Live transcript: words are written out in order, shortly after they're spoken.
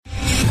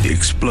The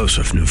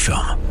explosive new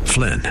film,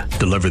 Flynn,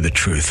 deliver the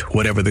truth,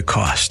 whatever the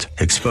cost,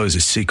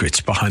 exposes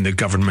secrets behind the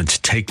government's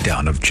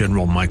takedown of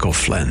General Michael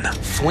Flynn.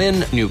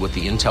 Flynn knew what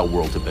the intel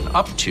world had been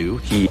up to.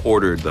 He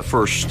ordered the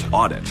first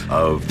audit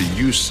of the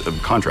use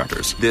of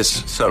contractors.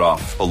 This set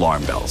off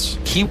alarm bells.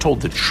 He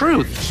told the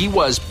truth. He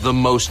was the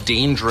most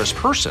dangerous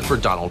person for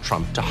Donald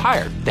Trump to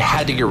hire. They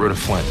had to get rid of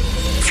Flynn.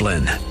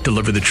 Flynn,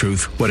 deliver the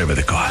truth, whatever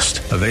the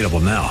cost. Available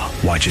now.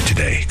 Watch it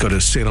today. Go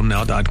to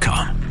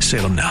salemnow.com.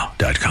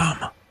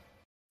 salemnow.com.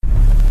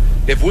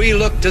 If we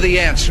look to the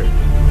answer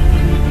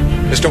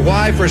as to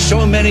why for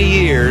so many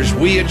years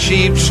we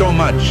achieved so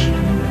much,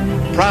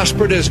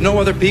 prospered as no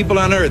other people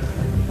on earth,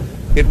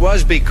 it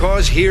was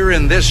because here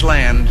in this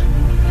land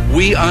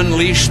we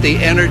unleashed the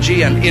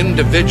energy and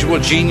individual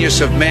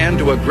genius of man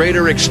to a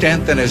greater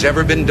extent than has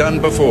ever been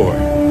done before.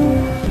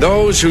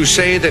 Those who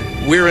say that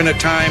we're in a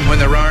time when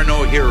there are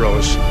no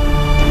heroes,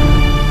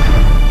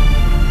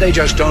 they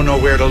just don't know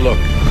where to look.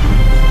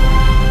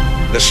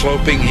 The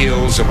sloping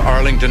hills of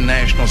Arlington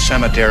National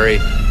Cemetery,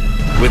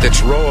 with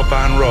its row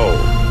upon row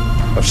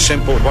of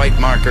simple white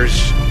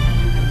markers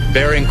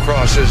bearing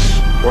crosses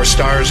or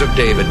stars of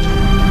David,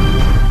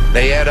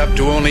 they add up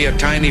to only a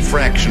tiny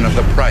fraction of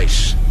the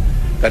price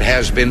that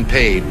has been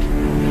paid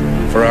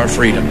for our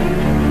freedom.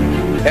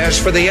 As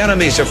for the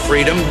enemies of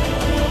freedom,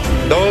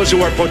 those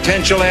who are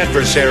potential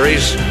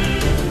adversaries,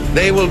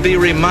 they will be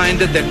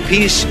reminded that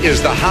peace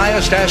is the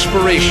highest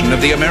aspiration of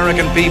the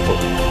American people.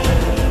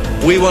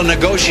 We will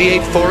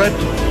negotiate for it,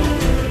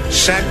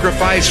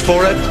 sacrifice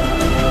for it.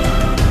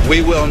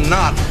 We will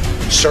not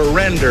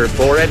surrender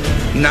for it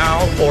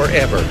now or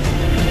ever.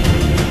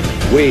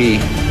 We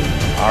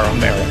are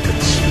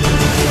Americans.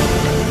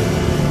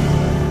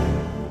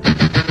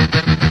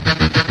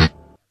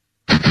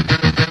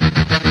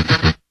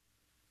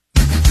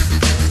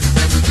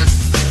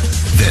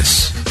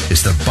 This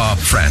is the Bob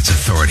Frantz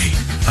Authority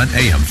on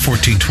AM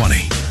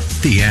 1420.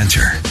 The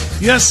Answer.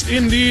 Yes,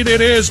 indeed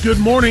it is. Good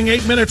morning.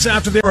 8 minutes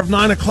after the hour of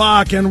 9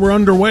 o'clock, and we're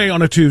underway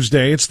on a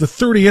Tuesday. It's the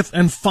 30th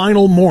and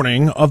final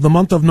morning of the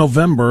month of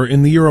November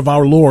in the year of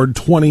our Lord,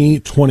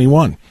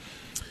 2021.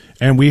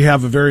 And we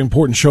have a very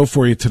important show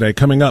for you today.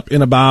 Coming up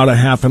in about a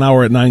half an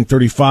hour at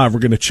 9:35, we're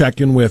going to check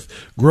in with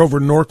Grover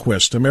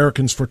Norquist,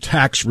 Americans for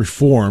Tax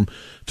Reform,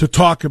 to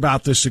talk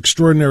about this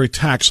extraordinary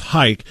tax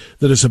hike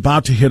that is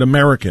about to hit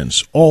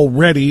Americans,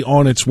 already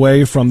on its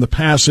way from the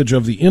passage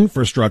of the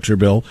infrastructure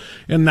bill,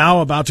 and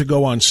now about to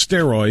go on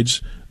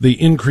steroids, the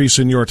increase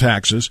in your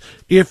taxes,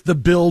 if the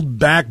Build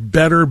Back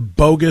Better,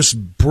 bogus,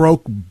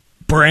 broke,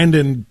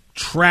 Brandon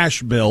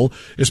trash bill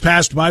is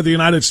passed by the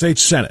United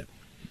States Senate.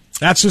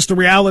 That's just the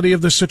reality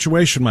of this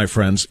situation, my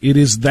friends. It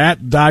is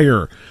that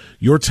dire.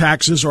 Your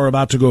taxes are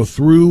about to go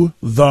through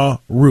the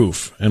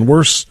roof. And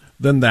worse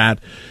than that,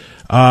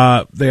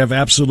 they have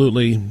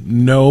absolutely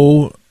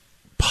no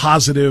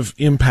positive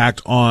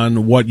impact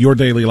on what your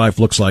daily life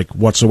looks like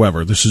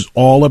whatsoever. This is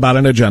all about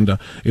an agenda.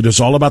 It is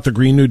all about the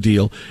Green New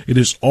Deal. It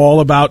is all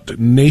about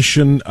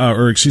globalism.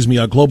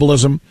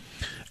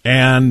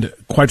 And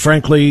quite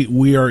frankly,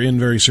 we are in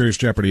very serious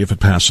jeopardy if it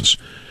passes.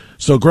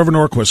 So Grover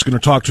Norquist is going to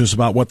talk to us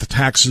about what the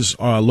taxes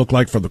look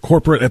like at the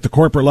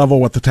corporate level,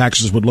 what the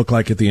taxes would look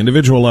like at the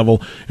individual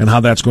level, and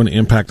how that's going to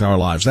impact our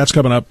lives. That's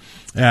coming up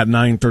at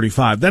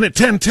 9:35. Then at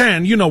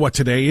 10:10, you know what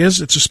today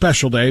is. It's a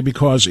special day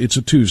because it's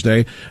a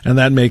Tuesday, and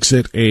that makes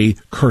it a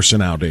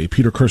Curcinow day.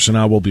 Peter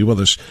Curcinow will be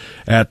with us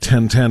at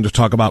 10:10 to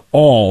talk about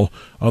all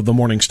of the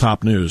morning's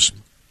top news.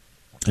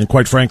 And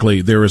quite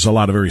frankly, there is a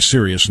lot of very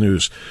serious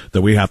news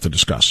that we have to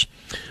discuss.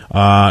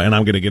 And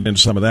I'm going to get into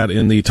some of that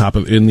in the top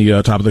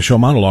of the show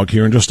monologue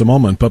here in just a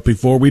moment. But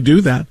before we do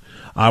that,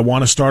 I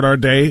want to start our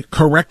day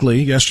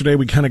correctly. Yesterday,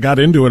 we kind of got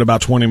into it about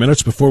 20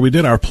 minutes before we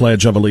did our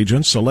Pledge of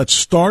Allegiance. So let's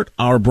start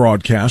our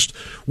broadcast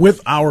with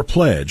our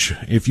pledge.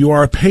 If you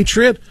are a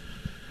patriot,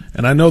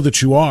 and I know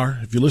that you are,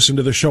 if you listen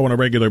to the show on a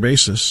regular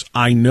basis,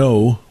 I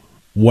know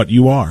what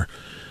you are.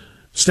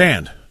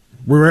 Stand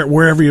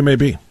wherever you may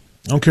be.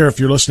 I don't care if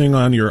you're listening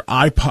on your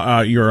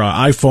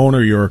iPhone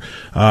or your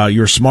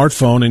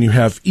smartphone and you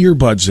have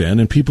earbuds in,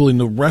 and people in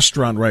the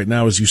restaurant right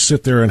now, as you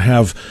sit there and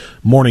have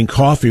morning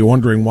coffee,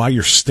 wondering why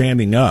you're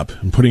standing up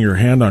and putting your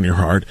hand on your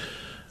heart.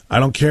 I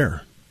don't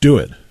care. Do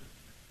it.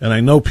 And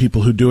I know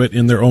people who do it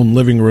in their own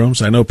living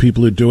rooms. I know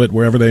people who do it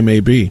wherever they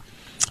may be.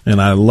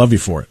 And I love you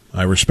for it.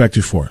 I respect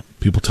you for it.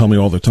 People tell me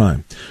all the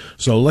time.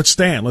 So let's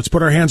stand. Let's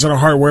put our hands on our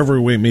heart wherever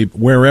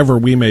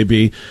we may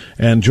be,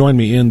 and join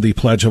me in the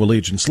Pledge of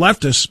Allegiance.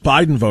 Leftists,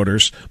 Biden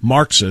voters,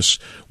 Marxists,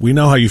 we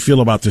know how you feel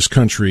about this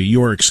country.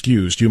 You are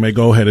excused. You may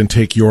go ahead and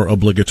take your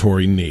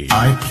obligatory knee.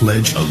 I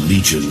pledge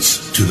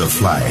allegiance to the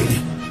flag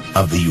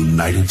of the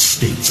United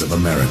States of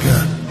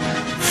America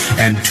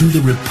and to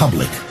the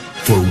republic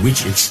for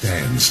which it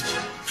stands,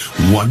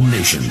 one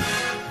nation,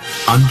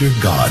 under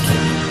God,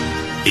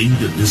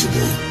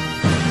 indivisible,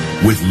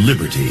 with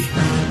liberty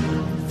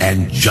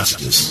and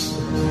justice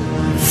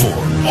for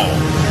all.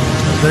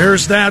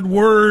 There's that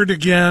word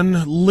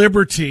again,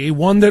 liberty,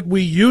 one that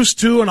we used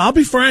to, and I'll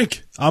be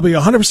frank, I'll be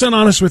 100%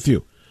 honest with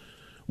you,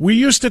 we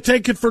used to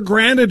take it for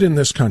granted in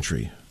this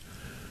country.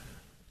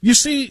 You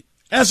see,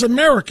 as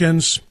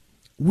Americans,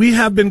 we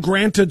have been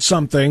granted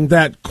something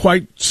that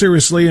quite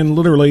seriously and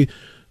literally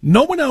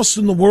no one else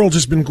in the world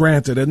has been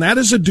granted, and that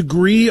is a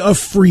degree of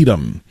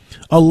freedom,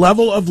 a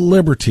level of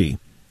liberty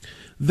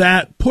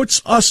that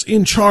puts us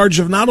in charge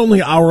of not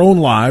only our own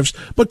lives,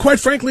 but quite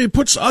frankly, it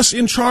puts us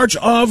in charge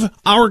of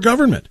our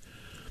government.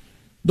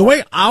 The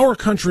way our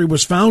country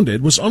was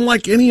founded was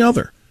unlike any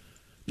other.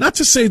 Not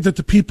to say that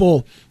the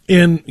people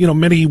in,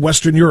 many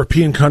Western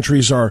European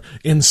countries are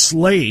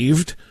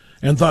enslaved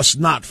and thus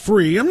not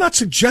free. I'm not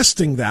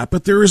suggesting that,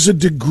 but there is a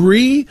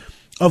degree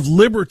of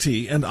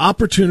liberty and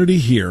opportunity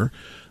here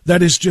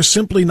that is just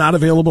simply not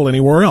available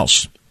anywhere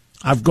else.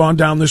 I've gone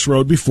down this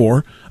road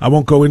before. I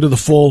won't go into the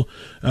full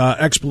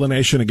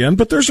explanation again,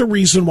 but there's a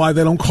reason why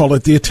they don't call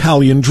it the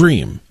Italian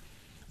dream.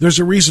 There's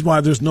a reason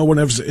why there's no one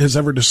has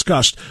ever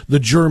discussed the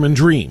German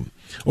dream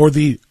or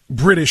the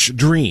British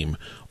dream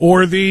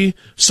or the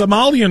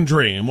Somalian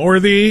dream or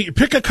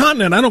pick a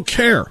continent. I don't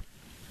care.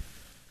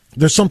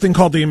 There's something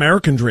called the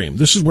American dream.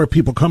 This is where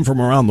people come from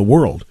around the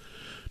world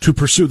to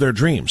pursue their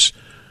dreams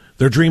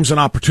and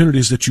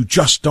opportunities that you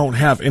just don't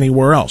have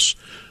anywhere else.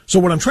 So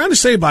what I'm trying to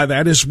say by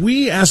that is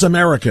we as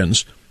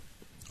Americans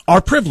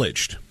are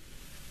privileged.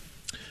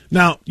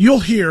 Now,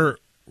 you'll hear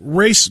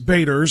race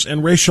baiters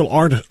and racial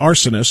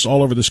arsonists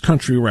all over this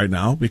country right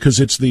now because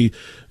it's the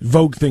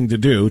vogue thing to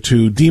do,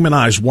 to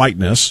demonize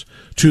whiteness,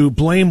 to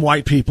blame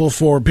white people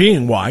for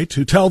being white,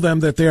 to tell them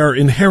that they are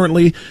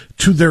inherently,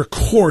 to their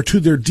core, to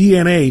their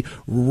DNA,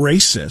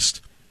 racist,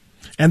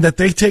 and that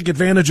they take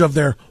advantage of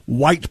their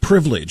white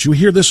privilege. You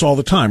hear this all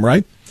the time,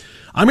 right?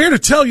 I'm here to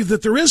tell you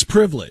that there is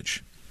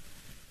privilege.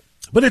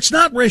 But it's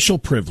not racial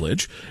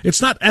privilege.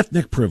 It's not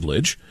ethnic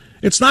privilege.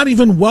 It's not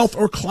even wealth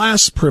or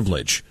class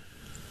privilege.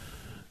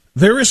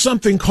 There is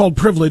something called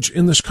privilege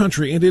in this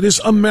country, and it is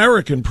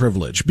American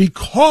privilege.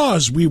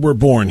 Because we were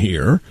born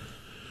here,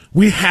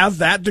 we have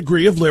that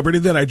degree of liberty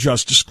that I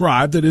just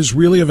described that is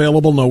really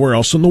available nowhere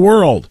else in the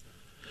world.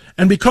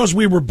 And because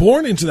we were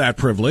born into that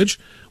privilege,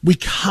 we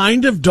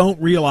kind of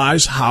don't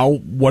realize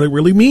what it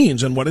really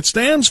means and what it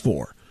stands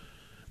for.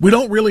 We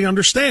don't really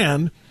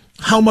understand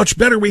how much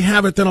better we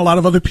have it than a lot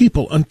of other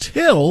people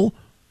until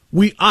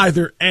we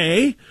either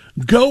A,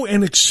 go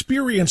and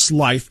experience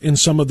life in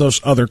some of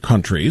those other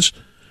countries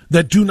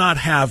that do not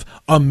have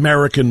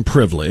American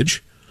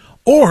privilege,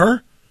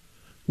 or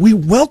we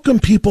welcome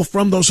people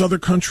from those other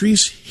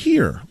countries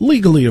here,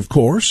 legally, of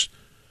course,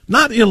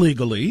 not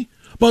illegally,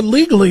 but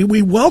legally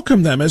we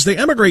welcome them as they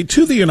emigrate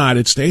to the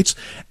United States,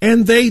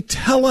 and they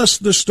tell us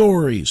the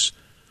stories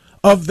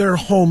of their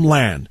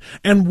homeland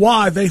and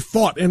why they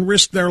fought and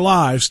risked their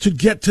lives to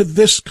get to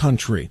this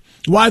country,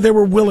 why they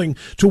were willing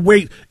to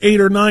wait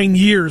 8 or 9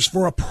 years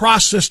for a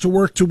process to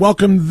work to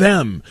welcome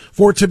them,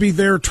 for it to be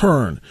their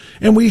turn.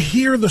 And we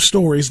hear the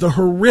stories, the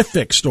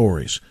horrific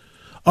stories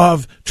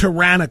of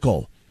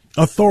tyrannical,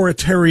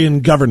 authoritarian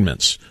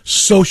governments,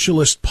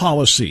 socialist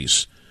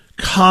policies,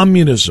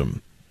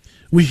 communism.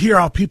 We hear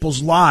how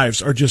people's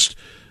lives are just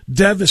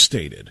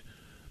devastated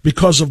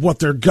because of what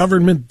their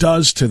government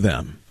does to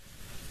them.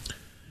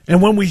 And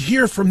when we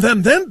hear from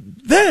them,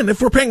 then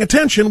if we're paying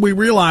attention, we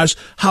realize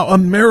how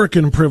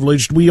American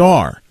privileged we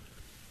are.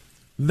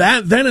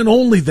 Then and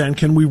only then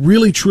can we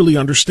really truly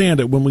understand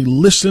it when we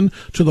listen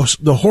to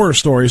the horror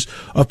stories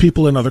of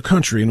people in other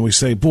countries and we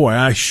say, boy,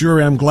 I sure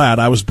am glad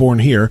I was born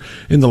here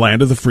in the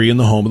land of the free and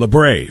the home of the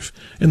brave,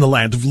 in the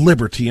land of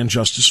liberty and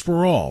justice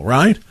for all,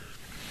 right?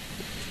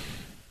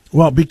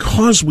 Well,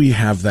 because we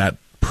have that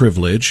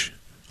privilege,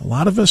 a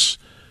lot of us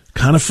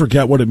kind of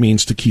forget what it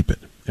means to keep it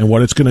and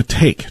what it's going to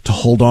take to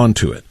hold on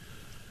to it.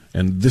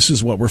 And this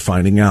is what we're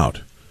finding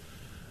out,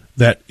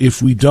 that if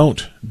we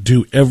don't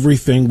do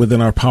everything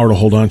within our power to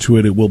hold on to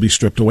it, it will be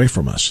stripped away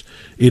from us.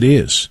 It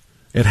is.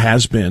 It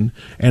has been,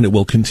 and it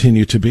will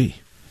continue to be.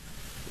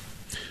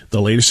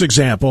 The latest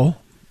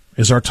example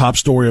is our top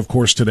story, of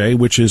course, today,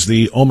 which is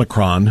the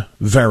Omicron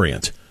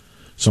variant.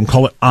 Some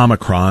call it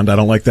Omicron. I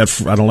don't like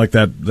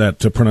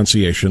that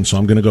pronunciation, so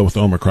I'm going to go with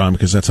Omicron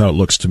because that's how it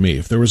looks to me.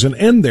 If there was an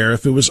N there,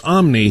 if it was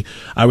Omni,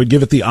 I would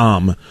give it the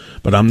Om,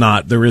 but I'm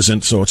not. There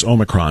isn't, so it's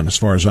Omicron as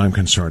far as I'm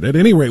concerned. At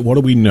any rate, what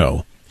do we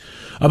know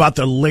about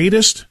the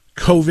latest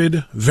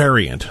COVID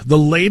variant? The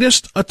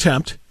latest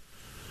attempt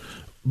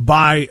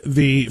by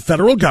the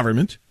federal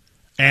government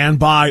and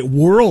by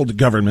world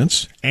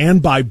governments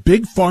and by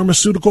big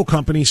pharmaceutical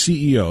company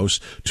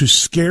CEOs to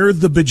scare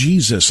the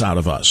bejesus out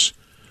of us.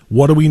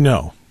 What do we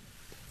know?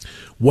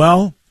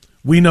 Well,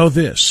 we know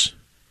this.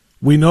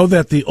 We know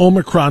that the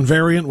Omicron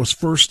variant was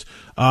first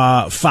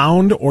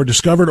found or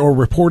discovered or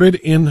reported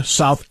in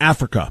South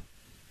Africa.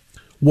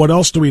 What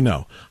else do we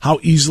know? How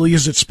easily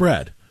is it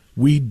spread?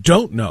 We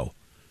don't know.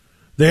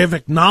 They have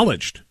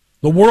acknowledged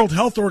the World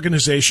Health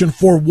Organization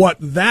for what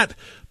that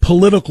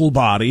political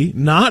body,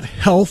 not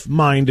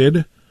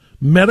health-minded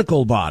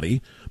medical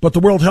body, but the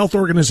World Health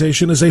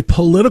Organization is a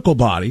political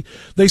body.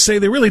 They say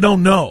they really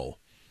don't know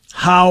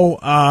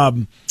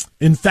how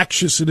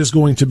infectious it is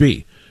going to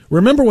be.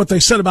 Remember what they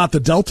said about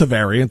the Delta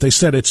variant. They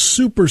said it's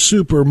super,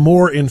 super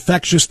more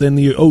infectious than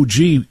the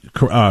OG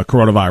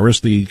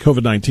coronavirus, the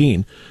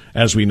COVID-19,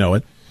 as we know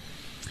it.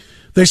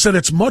 They said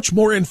it's much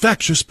more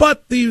infectious,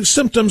 but the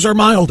symptoms are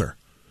milder.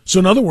 So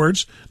in other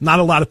words, not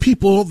a lot of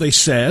people, they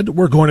said,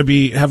 were going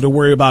to have to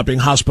worry about being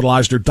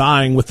hospitalized or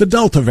dying with the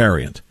Delta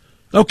variant.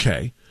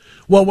 Okay.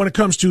 Well, when it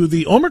comes to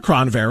the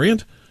Omicron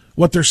variant,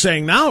 what they're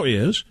saying now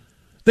is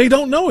they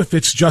don't know if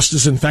it's just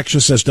as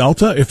infectious as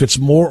Delta, if it's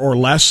more or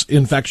less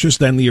infectious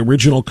than the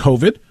original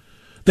COVID.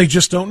 They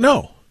just don't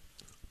know.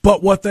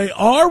 But what they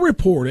are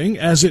reporting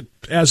as it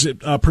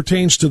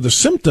pertains to the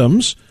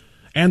symptoms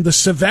and the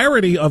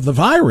severity of the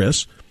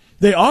virus,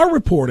 they are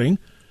reporting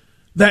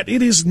that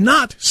it is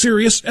not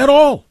serious at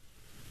all,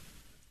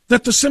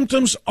 that the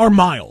symptoms are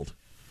mild.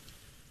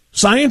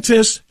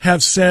 Scientists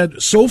have said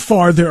so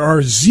far there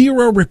are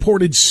 0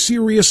 reported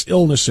serious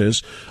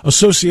illnesses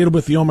associated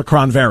with the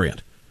Omicron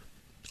variant,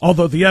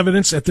 although the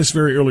evidence at this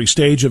very early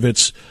stage of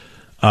its,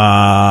 dare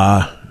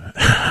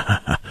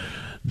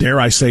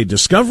I say,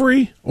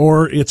 discovery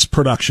or its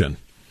production.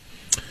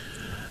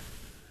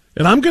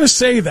 And I'm going to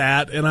say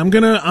that, and I'm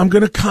going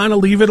to kind of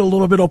leave it a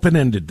little bit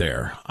open-ended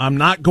there. I'm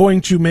not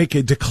going to make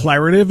a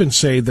declarative and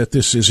say that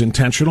this is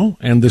intentional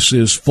and this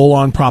is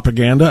full-on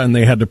propaganda and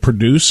they had to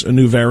produce a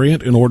new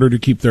variant in order to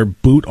keep their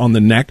boot on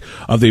the neck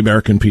of the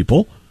American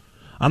people.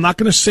 I'm not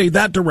going to say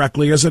that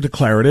directly as a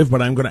declarative,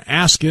 but I'm going to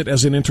ask it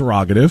as an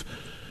interrogative.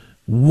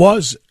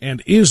 Was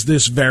and is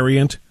this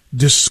variant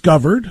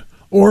discovered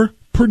or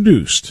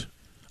produced?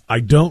 I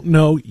don't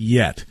know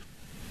yet.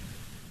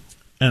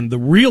 And the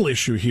real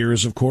issue here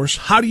is, of course,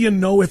 how do you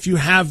know if you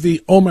have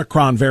the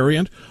Omicron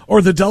variant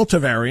or the Delta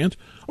variant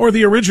or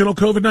the original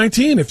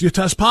COVID-19 if you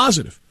test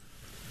positive?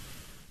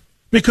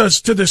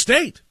 Because to this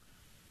date,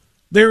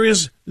 there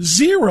is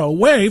 0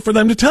 way for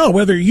them to tell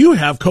whether you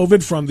have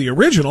COVID from the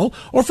original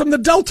or from the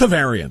Delta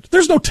variant.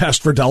 There's no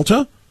test for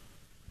Delta,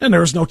 and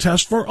there's no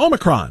test for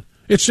Omicron.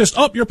 It's just,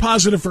 you're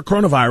positive for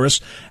coronavirus,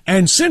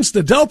 and since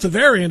the Delta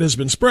variant has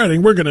been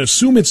spreading, we're going to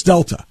assume it's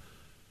Delta.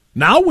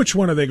 Now, which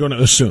one are they going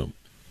to assume?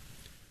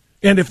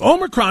 And if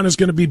Omicron is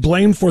going to be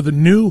blamed for the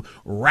new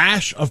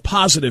rash of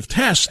positive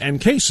tests and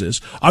cases,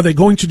 are they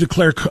going to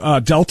declare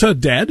Delta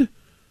dead?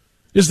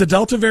 Is the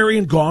Delta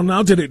variant gone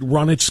now? Did it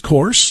run its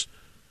course?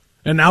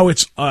 And now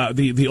it's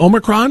the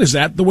Omicron? Is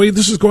that the way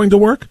this is going to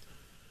work?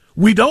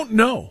 We don't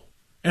know.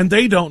 And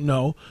they don't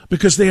know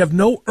because they have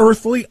no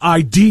earthly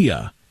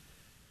idea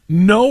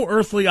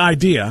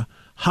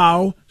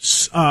how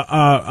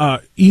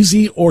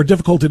easy or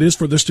difficult it is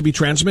for this to be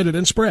transmitted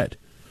and spread.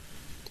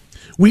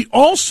 We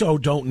also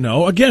don't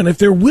know, again, if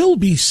there will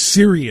be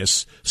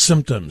serious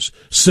symptoms,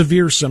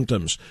 severe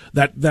symptoms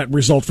that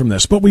result from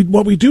this. But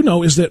what we do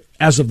know is that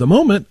as of the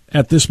moment,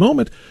 at this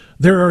moment,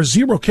 there are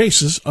 0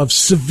 cases of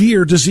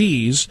severe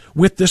disease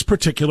with this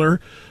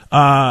particular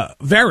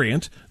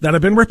variant that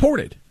have been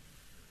reported.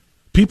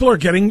 People are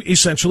getting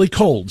essentially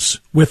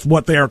colds with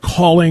what they are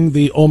calling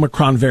the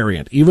Omicron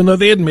variant, even though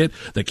they admit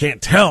they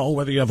can't tell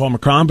whether you have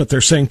Omicron, but they're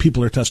saying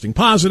people are testing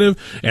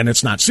positive and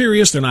it's not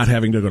serious. They're not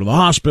having to go to the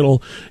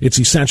hospital. It's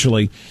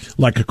essentially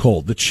like a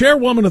cold. The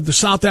chairwoman of the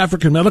South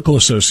African Medical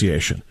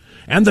Association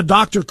and the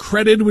doctor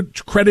credited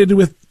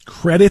with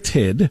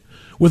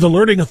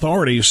alerting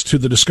authorities to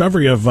the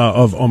discovery of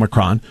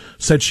Omicron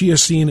said she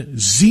has seen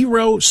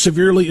 0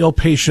 severely ill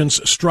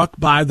patients struck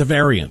by the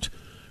variant.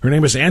 Her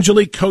name is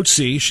Angelique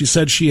Coetzee. She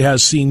said she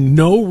has seen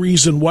no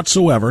reason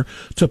whatsoever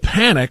to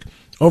panic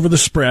over the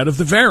spread of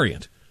the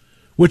variant,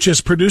 which has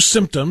produced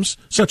symptoms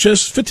such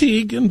as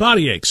fatigue and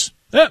body aches.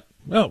 You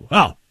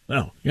gotta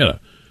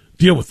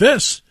deal with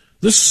this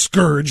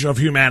scourge of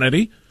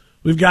humanity.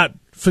 We've got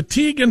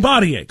fatigue and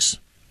body aches,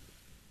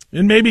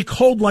 and maybe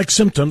cold-like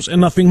symptoms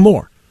and nothing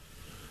more.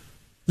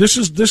 This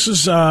is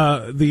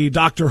the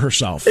doctor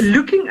herself.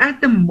 Looking at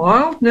the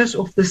mildness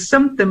of the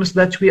symptoms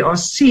that we are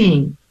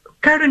seeing,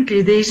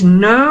 currently, there is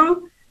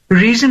no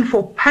reason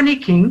for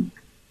panicking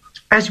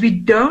as we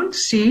don't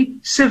see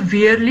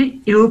severely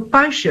ill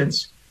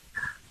patients.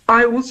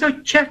 I also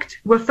checked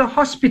with the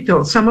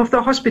hospitals, some of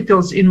the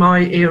hospitals in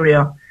my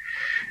area,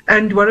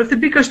 and one of the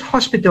biggest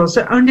hospitals,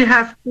 they only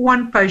have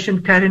 1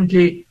 patient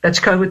currently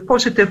that's COVID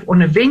positive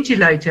on a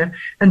ventilator,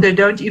 and they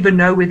don't even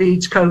know whether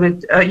it's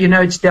COVID,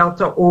 it's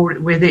Delta or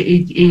whether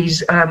it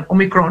is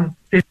Omicron.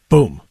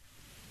 Boom.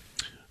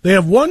 They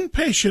have 1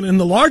 patient in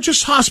the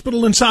largest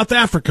hospital in South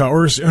Africa,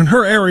 or in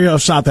her area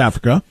of South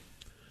Africa,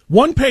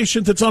 1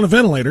 patient that's on a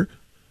ventilator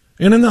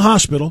and in the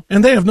hospital,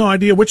 and they have no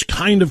idea which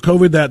kind of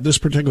COVID that this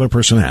particular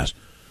person has.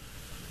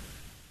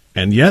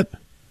 And yet,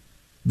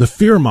 the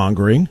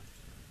fear-mongering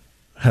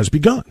has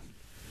begun.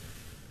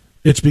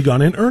 It's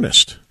begun in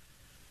earnest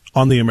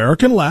on the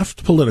American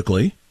left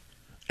politically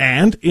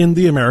and in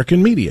the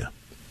American media.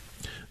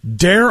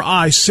 Dare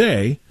I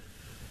say,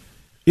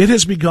 it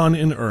has begun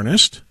in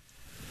earnest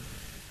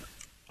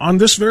on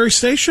this very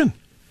station,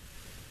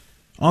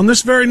 on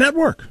this very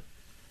network.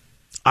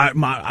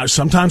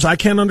 Sometimes I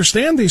can't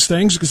understand these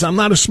things because I'm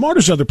not as smart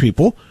as other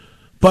people,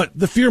 but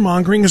the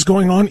fear-mongering is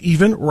going on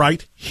even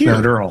right here.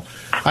 Earl,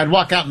 I'd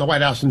walk out in the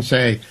White House and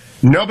say,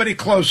 Nobody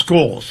closed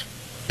schools.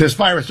 This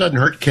virus doesn't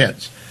hurt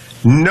kids.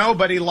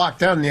 Nobody locked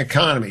down the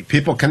economy.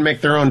 People can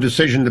make their own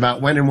decisions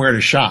about when and where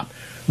to shop.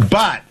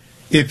 But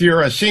if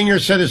you're a senior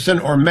citizen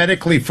or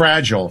medically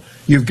fragile,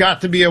 you've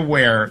got to be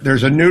aware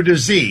there's a new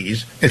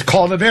disease. It's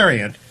called a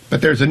variant,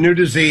 but there's a new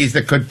disease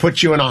that could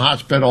put you in a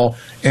hospital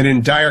and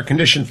in dire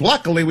conditions.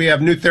 Luckily, we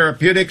have new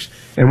therapeutics,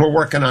 and we're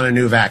working on a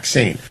new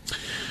vaccine.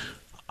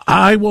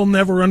 I will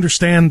never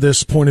understand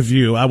this point of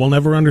view. I will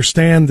never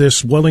understand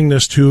this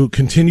willingness to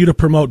continue to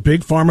promote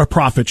big pharma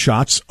profit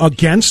shots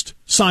against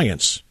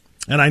science.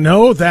 And I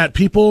know that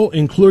people,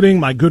 including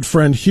my good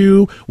friend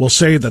Hugh, will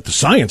say that the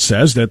science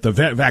says that the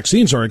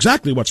vaccines are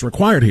exactly what's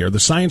required here. The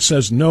science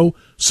says no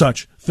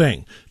such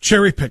thing.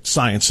 Cherry-picked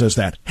science says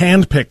that.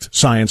 Hand-picked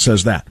science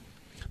says that.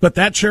 But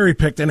that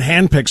cherry-picked and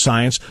hand-picked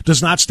science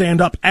does not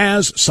stand up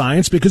as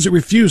science because it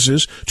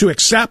refuses to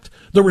accept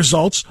the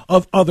results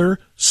of other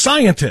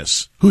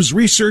scientists whose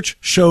research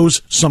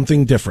shows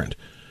something different.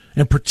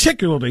 And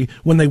particularly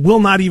when they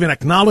will not even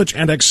acknowledge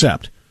and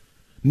accept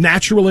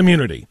natural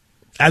immunity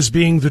as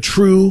being the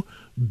true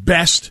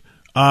best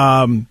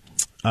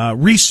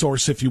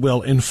resource, if you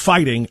will, in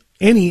fighting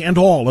any and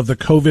all of the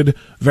COVID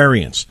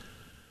variants.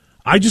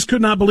 I just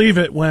could not believe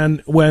it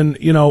when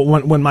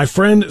my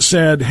friend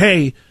said,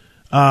 hey,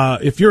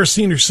 if you're a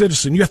senior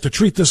citizen, you have to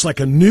treat this like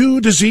a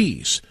new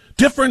disease,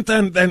 different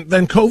than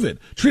COVID.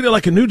 Treat it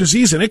like a new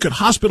disease, and it could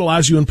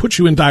hospitalize you and put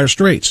you in dire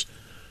straits.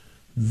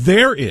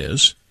 There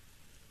is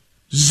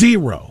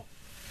zero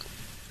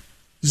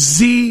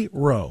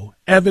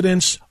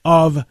evidence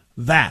of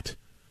that.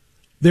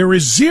 There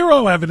is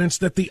zero evidence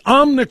that the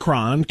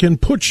Omicron can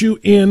put you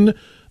in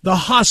the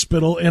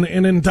hospital and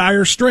in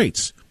dire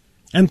straits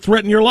and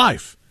threaten your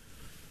life.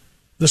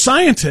 The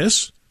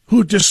scientists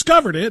who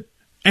discovered it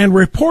and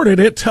reported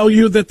it tell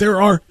you that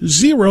there are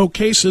zero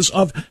cases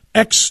of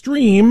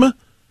extreme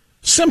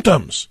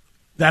symptoms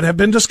that have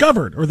been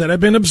discovered or that have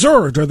been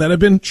observed or that have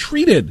been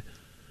treated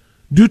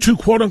due to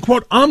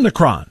quote-unquote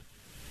Omicron.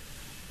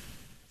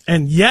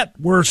 And yet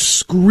we're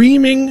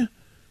screaming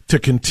to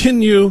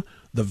continue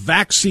the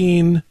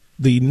vaccine,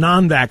 the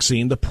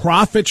non-vaccine, the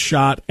profit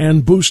shot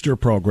and booster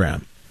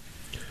program.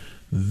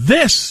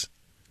 This,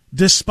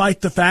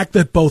 despite the fact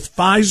that both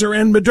Pfizer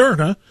and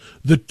Moderna,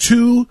 the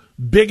two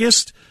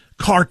biggest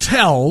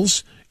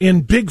cartels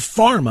in big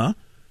pharma,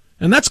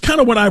 and that's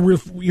kind of what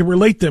you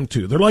relate them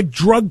to. They're like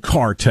drug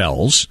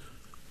cartels.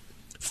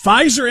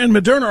 Pfizer and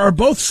Moderna are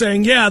both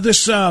saying, yeah,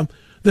 this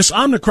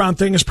Omicron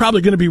thing is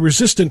probably going to be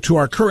resistant to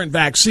our current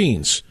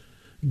vaccines.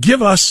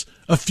 Give us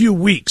a few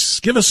weeks,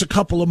 give us a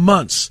couple of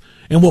months,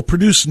 and we'll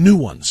produce new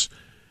ones.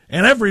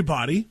 And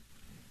everybody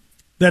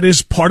that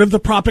is part of the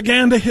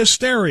propaganda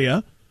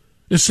hysteria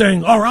is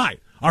saying, all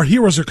right, our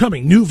heroes are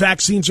coming, new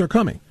vaccines are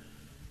coming.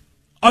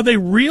 Are they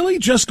really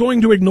just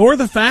going to ignore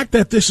the fact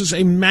that this is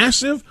a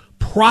massive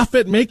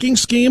profit-making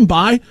scheme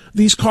by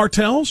these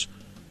cartels?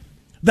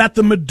 That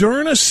the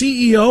Moderna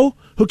CEO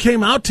who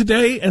came out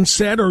today and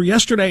said, or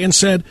yesterday and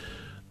said,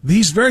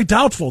 he's very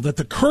doubtful that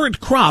the current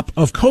crop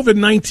of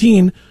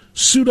COVID-19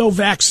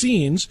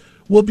 pseudo-vaccines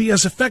will be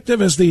as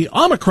effective as the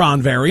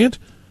Omicron variant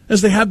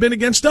as they have been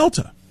against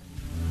Delta.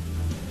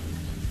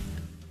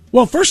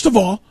 Well, first of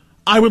all,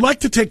 I would like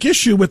to take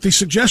issue with the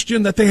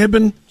suggestion that they have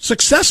been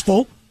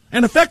successful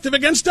and effective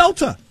against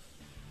Delta,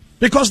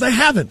 because they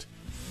haven't.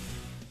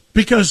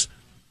 Because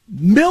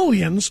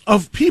millions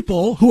of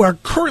people who are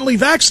currently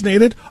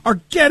vaccinated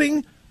are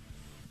getting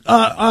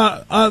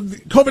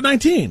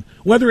COVID-19,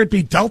 whether it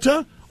be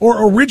Delta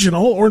or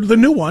original or the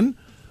new one,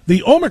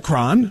 the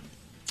Omicron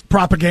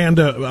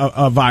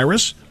propaganda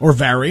virus or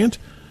variant.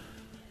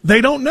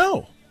 They don't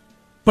know.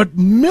 But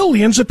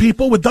millions of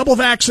people with double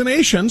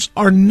vaccinations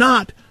are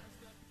not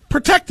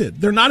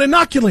protected. They're not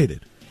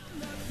inoculated.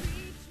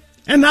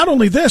 And not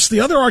only this, the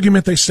other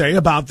argument they say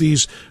about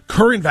these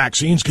current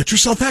vaccines, get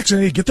yourself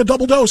vaccinated, get the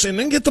double dose, and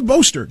then get the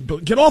booster.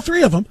 Get all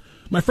three of them.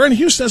 My friend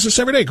Hugh says this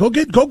every day. Go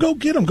get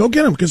them,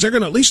 because they're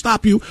going to at least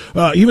stop you,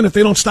 even if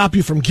they don't stop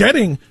you from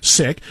getting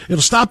sick.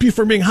 It'll stop you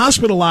from being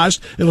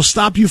hospitalized. It'll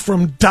stop you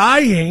from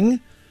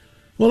dying.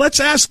 Well, let's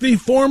ask the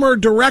former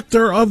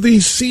director of the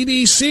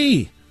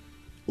CDC.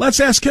 Let's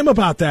ask him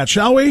about that,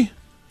 shall we?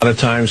 A lot of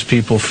times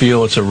people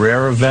feel it's a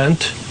rare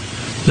event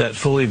that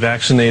fully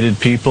vaccinated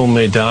people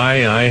may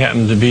die. I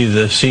happen to be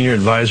the senior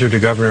advisor to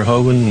Governor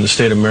Hogan in the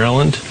state of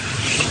Maryland.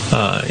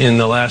 In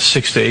the last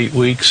 6 to 8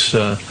 weeks,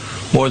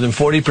 more than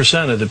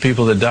 40% of the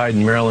people that died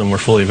in Maryland were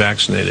fully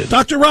vaccinated.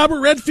 Dr.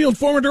 Robert Redfield,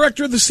 former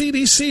director of the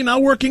CDC, now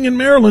working in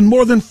Maryland.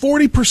 More than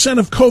 40%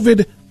 of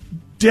COVID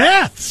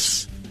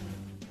deaths,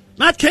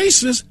 not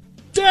cases,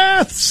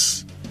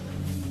 deaths,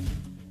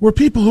 were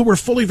people who were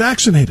fully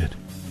vaccinated.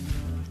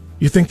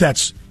 You think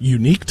that's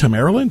unique to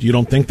Maryland? You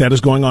don't think that is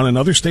going on in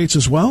other states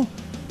as well?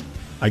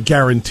 I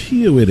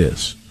guarantee you it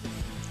is.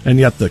 And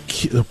yet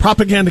the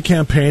propaganda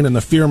campaign and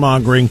the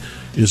fear-mongering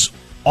is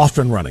off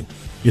and running.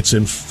 It's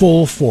in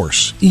full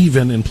force,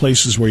 even in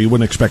places where you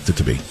wouldn't expect it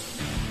to be.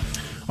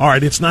 All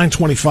right, it's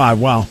 9:25.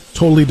 Wow,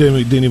 totally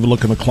didn't even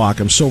look at the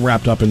clock. I'm so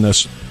wrapped up in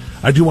this.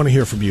 I do want to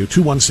hear from you.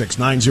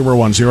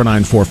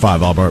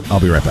 216-901-0945. I'll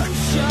be right back.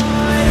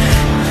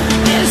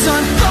 Is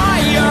on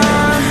fire.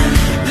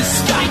 The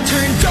sky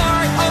turned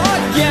dark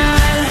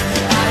again.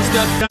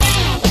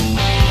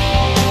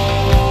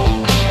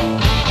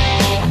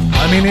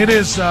 I mean, it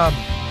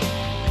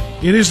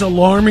is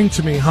alarming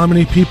to me how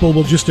many people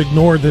will just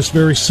ignore this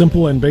very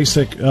simple and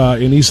basic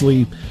and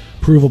easily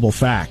provable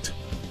fact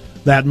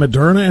that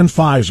Moderna and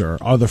Pfizer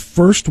are the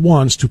first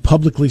ones to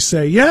publicly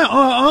say,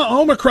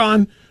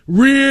 Omicron,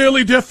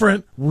 really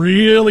different.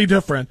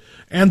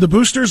 And the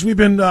boosters we've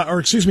been,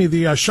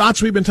 the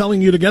shots we've been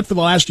telling you to get for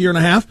the last year and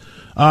a half,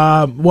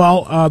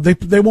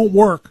 they won't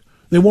work.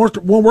 They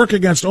won't work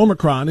against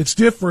Omicron. It's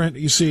different,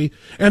 you see.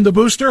 And the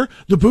booster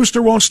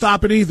won't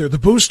stop it either. The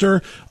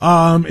booster,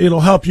 it'll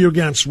help you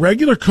against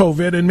regular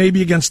COVID and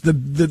maybe against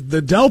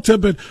the Delta,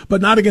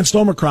 but not against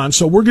Omicron.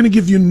 So we're going to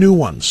give you new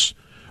ones.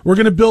 We're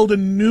going to build a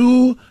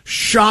new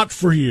shot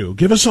for you.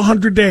 Give us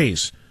 100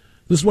 days.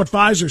 This is what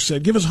Pfizer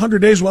said. Give us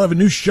 100 days. We'll have a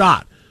new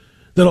shot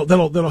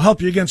that'll help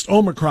you against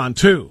Omicron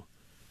too.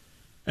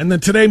 And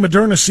then today,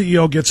 Moderna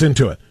CEO gets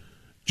into it.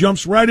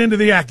 Jumps right into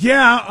the act.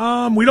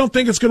 We don't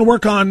think it's going to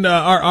work on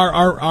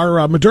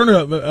our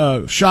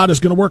Moderna shot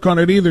is going to work on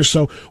it either.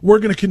 So we're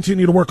going to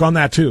continue to work on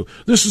that too.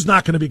 This is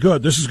not going to be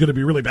good. This is going to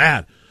be really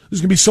bad. This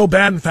is going to be so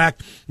bad. In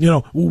fact,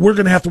 we're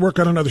going to have to work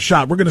on another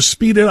shot. We're going to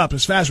speed it up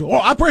as fast.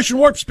 Operation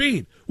Warp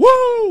Speed.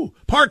 Woo!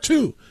 Part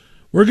 2.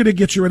 We're going to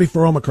get you ready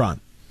for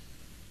Omicron.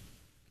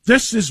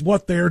 This is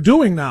what they're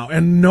doing now.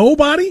 And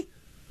nobody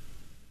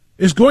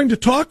is going to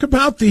talk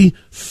about the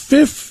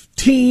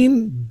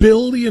 $15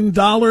 billion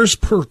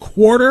per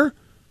quarter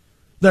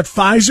that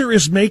Pfizer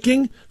is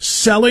making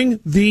selling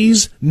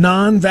these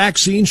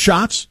non-vaccine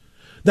shots,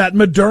 that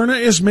Moderna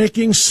is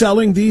making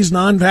selling these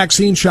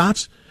non-vaccine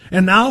shots.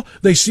 And now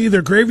they see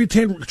their gravy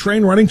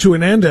train running to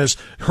an end as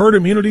herd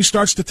immunity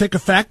starts to take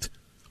effect.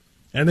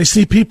 And they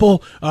see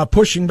people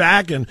pushing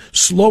back and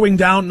slowing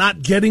down,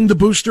 not getting the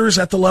boosters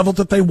at the level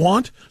that they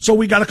want. So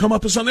we got to come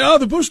up with something. Oh,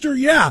 the booster,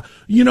 yeah.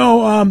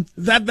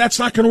 That's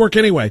not going to work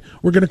anyway.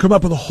 We're going to come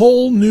up with a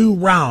whole new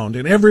round,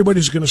 and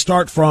everybody's going to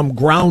start from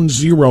ground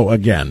zero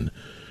again.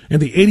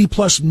 And the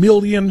 80-plus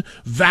million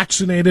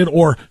vaccinated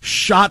or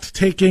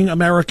shot-taking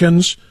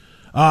Americans,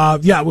 we're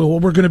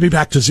going to be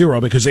back to zero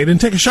because they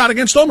didn't take a shot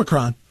against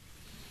Omicron.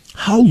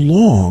 How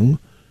long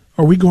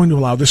are we going to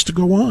allow this to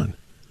go on?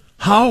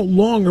 How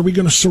long are we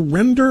going to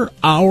surrender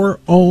our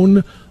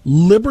own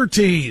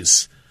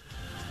liberties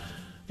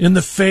in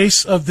the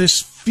face of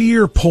this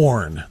fear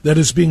porn that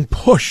is being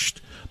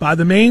pushed by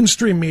the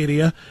mainstream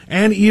media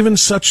and even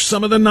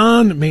some of the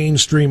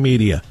non-mainstream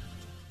media,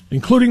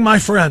 including my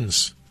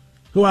friends,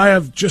 who I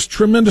have just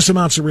tremendous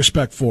amounts of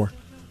respect for,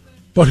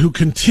 but who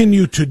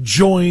continue to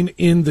join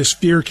in this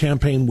fear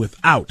campaign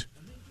without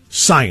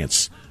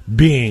science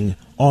being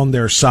on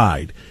their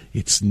side.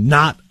 It's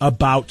not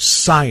about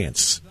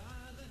science.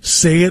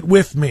 Say it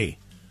with me.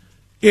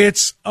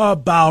 It's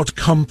about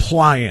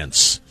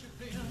compliance.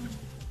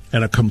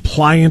 And a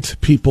compliant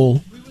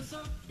people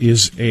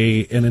is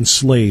an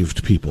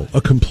enslaved people. A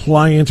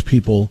compliant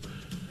people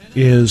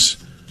is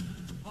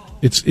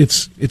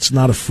it's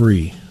not a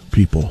free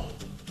people.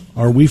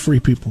 Are we free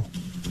people?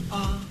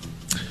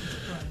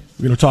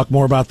 We're going to talk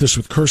more about this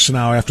with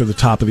Kirsanow after the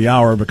top of the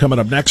hour. But coming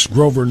up next,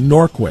 Grover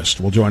Norquist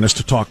will join us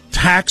to talk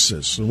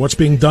taxes and what's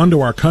being done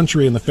to our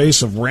country in the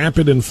face of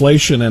rampant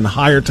inflation and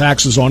higher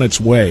taxes on its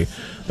way.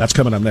 That's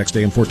coming up next,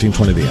 AM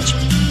 1420 The Answer.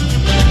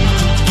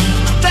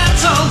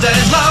 That's all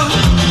there's love.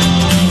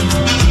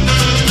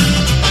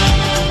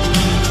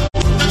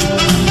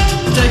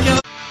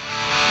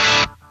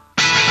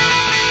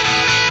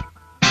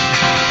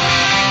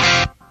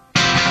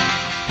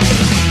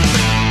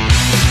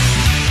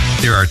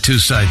 There are two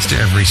sides to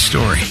every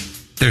story.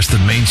 There's the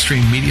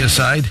mainstream media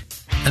side,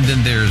 and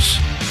then there's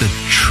the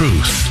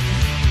truth.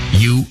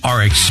 You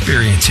are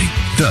experiencing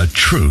the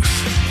truth.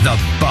 The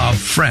Bob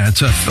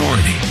France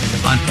Authority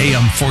on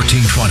AM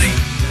 1420.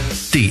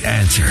 The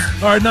Answer.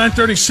 All right,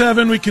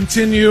 9:37. We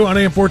continue on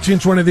AM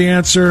 1420. The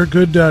Answer.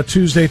 Good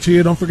Tuesday to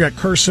you. Don't forget,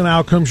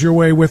 Kirsanow comes your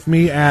way with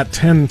me at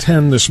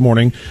 10:10 this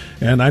morning,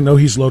 and I know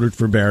he's loaded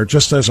for bear,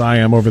 just as I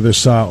am over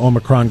this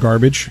Omicron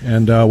garbage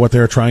and what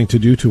they're trying to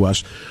do to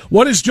us.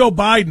 What is Joe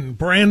Biden,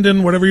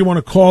 Brandon, whatever you want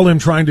to call him,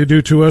 trying to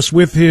do to us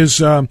with his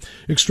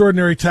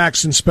extraordinary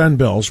tax and spend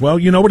bills? Well,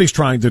 you know what he's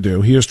trying to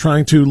do. He is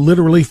trying to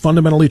literally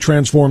fundamentally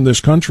transform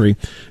this country,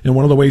 and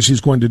one of the ways he's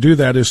going to do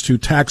that is to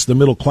tax the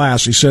middle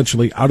class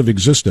essentially out of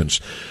existence. The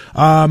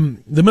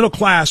middle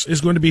class is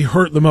going to be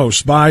hurt the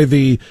most by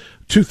the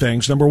two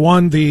things. Number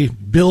one, the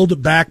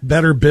Build Back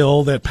Better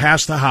bill that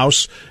passed the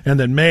House and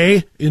that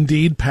may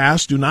indeed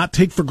pass. Do not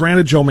take for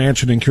granted Joe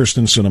Manchin and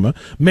Kyrsten Sinema.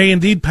 May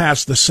indeed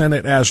pass the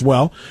Senate as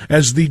well.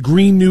 As the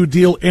Green New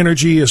Deal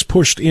energy is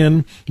pushed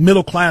in,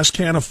 middle class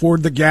can't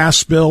afford the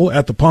gas bill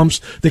at the pumps.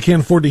 They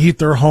can't afford to heat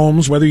their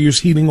homes, whether you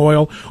use heating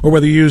oil or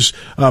whether you use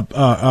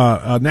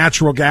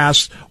natural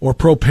gas or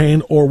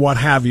propane or what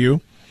have you.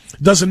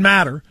 Doesn't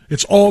matter.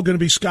 It's all going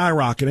to be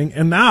skyrocketing.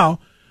 And now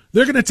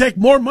they're going to take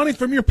more money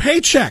from your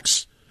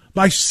paychecks.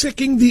 by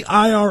sicking the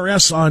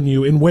IRS on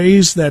you in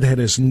ways that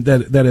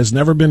has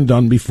never been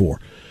done before.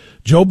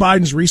 Joe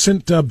Biden's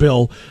recent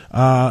bill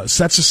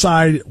sets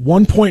aside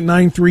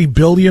 $1.93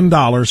 billion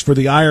for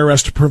the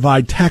IRS to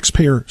provide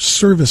taxpayer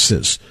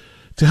services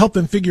to help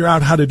them figure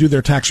out how to do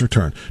their tax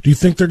return. Do you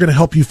think they're going to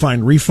help you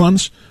find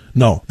refunds?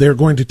 No, they're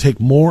going to take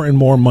more and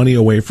more money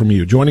away from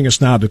you. Joining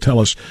us now to tell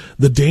us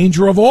the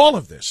danger of all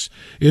of this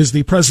is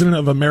the president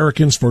of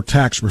Americans for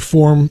Tax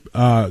Reform,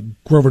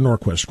 Grover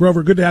Norquist.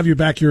 Grover, good to have you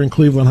back here in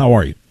Cleveland. How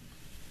are you?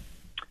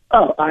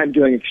 Oh, I'm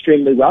doing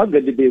extremely well.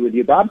 Good to be with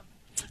you, Bob.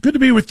 Good to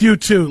be with you,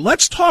 too.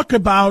 Let's talk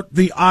about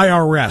the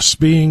IRS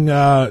being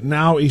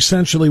now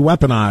essentially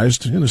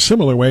weaponized in a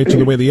similar way to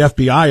the way the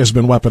FBI has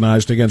been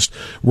weaponized against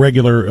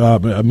regular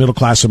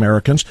middle-class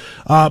Americans.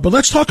 But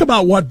let's talk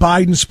about what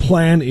Biden's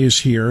plan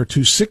is here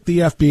to sick the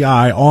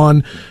FBI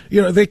on.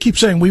 You know, they keep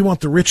saying we want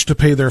the rich to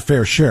pay their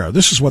fair share.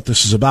 This is what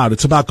this is about.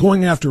 It's about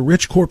going after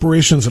rich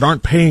corporations that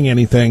aren't paying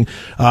anything.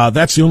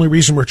 That's the only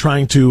reason we're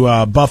trying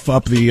to buff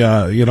up the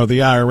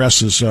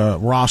IRS's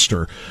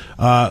roster.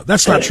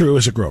 That's not true,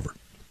 is it, Grover?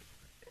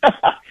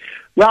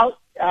 Well,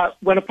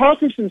 when a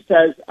politician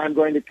says, I'm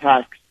going to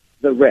tax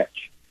the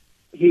rich,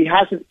 he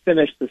hasn't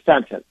finished the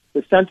sentence.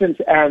 The sentence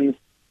ends,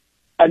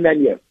 and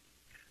then you.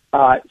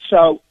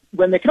 So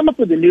when they come up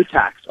with a new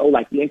tax,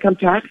 like the income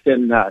tax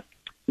in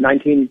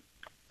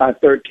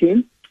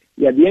 1913,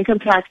 the income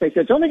tax, they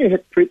said it's only going to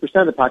hit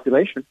 3% of the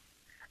population.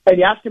 And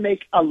you have to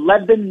make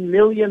 $11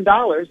 million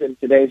in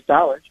today's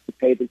dollars to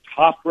pay the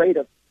top rate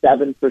of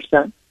 7%.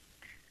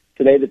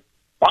 Today, the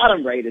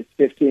bottom rate is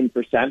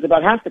 15%.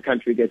 About half the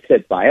country gets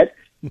hit by it.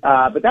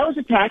 But that was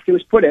a tax. It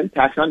was put in,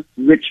 tax on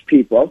rich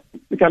people.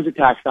 It becomes a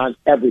tax on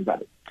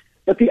everybody.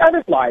 But the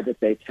other lie that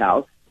they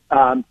tell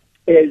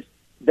is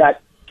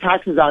that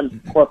taxes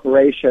on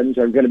corporations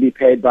are going to be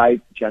paid by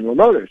General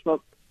Motors.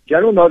 Well,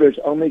 General Motors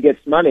only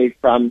gets money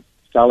from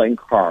selling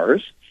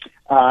cars.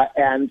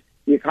 And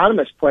the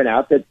economists point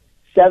out that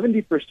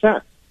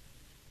 70%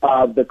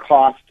 of the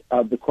cost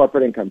of the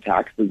corporate income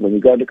tax, when you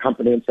go to a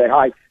company and say,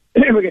 hi,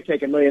 we're going to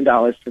take $1 million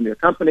from your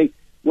company.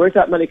 Where's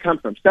that money come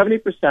from?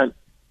 70%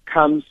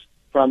 comes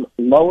from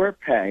lower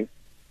pay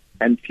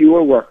and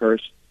fewer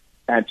workers,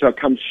 and so it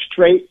comes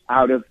straight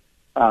out of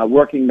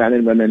working men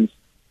and women's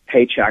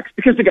paychecks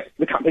because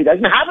the company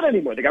doesn't have it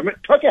anymore. The government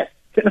took it.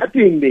 They're not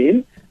being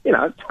mean. You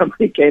know, if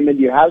somebody came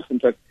into your house and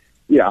took,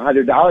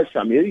 $100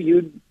 from you,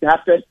 you'd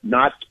have to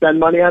not spend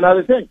money on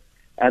other things.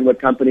 And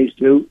what companies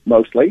do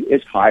mostly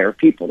is hire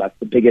people. That's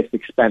the biggest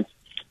expense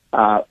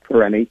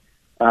for any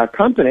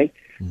company.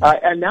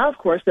 And now, of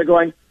course, they're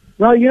going,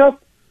 well,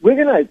 we're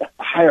going to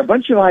hire a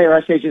bunch of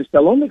IRS agents.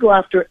 They'll only go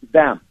after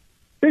them.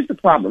 Here's the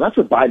problem. That's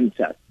what Biden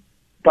says.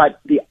 But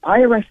the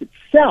IRS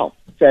itself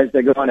says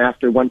they're going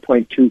after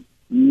 1.2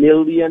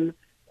 million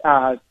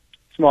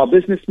small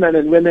businessmen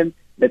and women,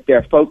 that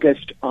they're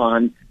focused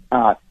on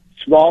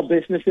small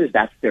businesses.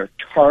 That's their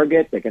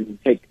target. They can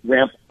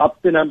ramp up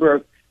the number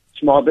of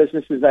small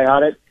businesses they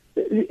audit.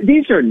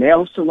 These are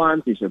nail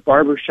salons. These are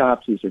barber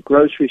shops. These are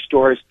grocery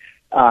stores.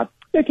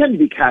 They tend to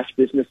be cash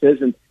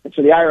businesses, and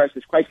so the IRS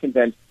is quite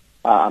convinced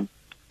that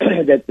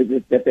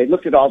they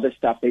looked at all this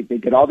stuff. They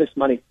get all this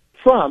money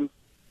from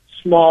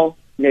small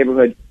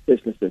neighborhood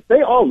businesses.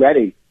 They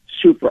already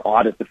super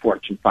audit the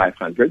Fortune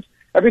 500s.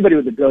 Everybody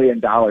with $1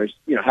 billion,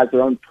 has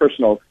their own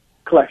personal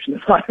collection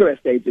of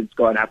IRS agents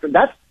going after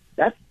them.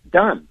 That's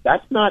done.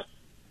 That's not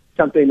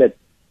something that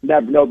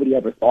nobody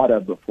ever thought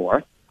of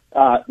before.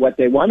 What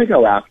they want to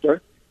go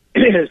after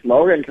is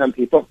lower income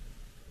people.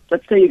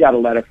 Let's say you got a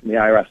letter from the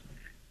IRS.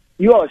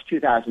 You owe us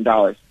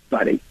 $2,000,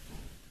 buddy.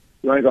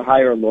 You want to go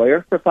hire a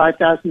lawyer for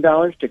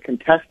 $5,000 to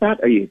contest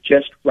that, or you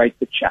just write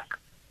the check?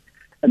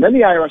 And then the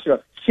IRS will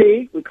go,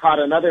 see, we caught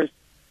another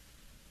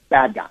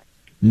bad guy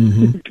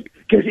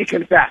because he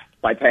confessed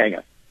by paying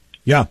us.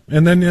 Yeah,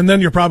 and then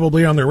you're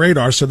probably on their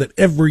radar, so that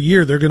every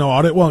year they're going to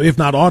audit. Well, if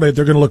not audit,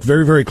 they're going to look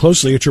very, very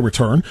closely at your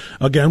return.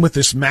 Again, with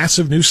this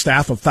massive new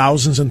staff of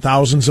thousands and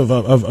thousands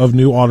of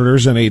new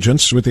auditors and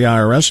agents with the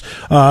IRS,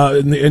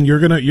 and you're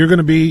going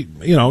to be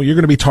you're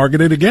going to be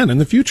targeted again in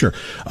the future.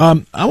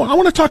 I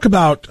want to talk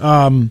about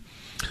the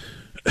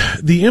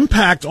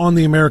impact on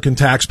the American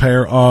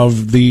taxpayer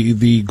of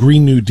the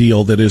Green New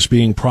Deal that is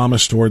being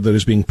promised or that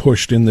is being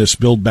pushed in this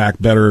Build Back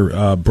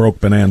Better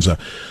broke bonanza.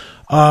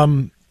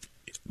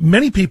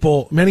 Many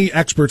people, many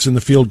experts in the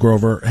field,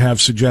 Grover,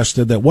 have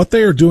suggested that what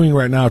they are doing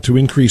right now to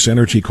increase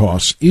energy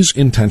costs is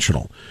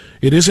intentional.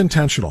 It is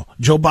intentional.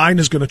 Joe Biden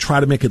is going to try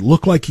to make it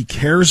look like he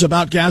cares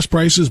about gas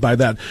prices by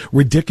that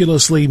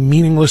ridiculously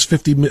meaningless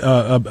 50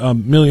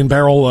 million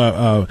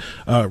barrel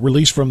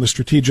release from the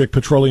Strategic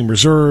Petroleum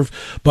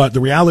Reserve. But the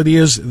reality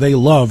is they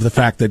love the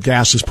fact that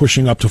gas is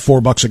pushing up to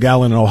 $4 a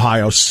gallon in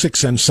Ohio,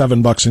 $6 and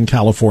 $7 in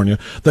California.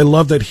 They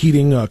love that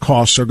heating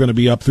costs are going to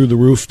be up through the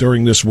roof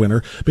during this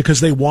winter because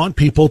they want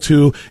people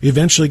to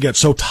eventually get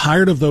so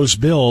tired of those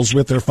bills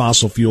with their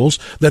fossil fuels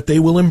that they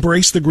will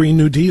embrace the Green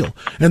New Deal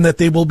and that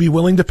they will be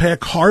willing to pay a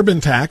carbon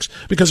tax,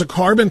 because a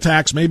carbon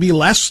tax may be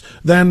less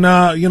than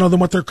than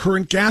what their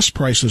current gas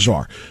prices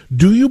are.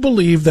 Do you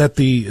believe that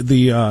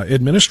the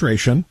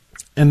administration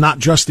and not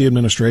just the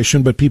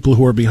administration, but people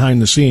who are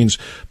behind the scenes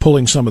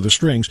pulling some of the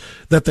strings,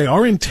 that they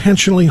are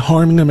intentionally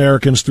harming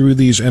Americans through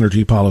these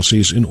energy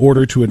policies in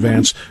order to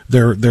advance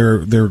their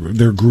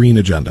green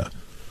agenda?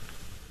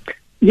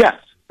 Yes,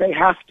 they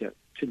have to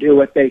do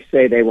what they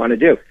say they want to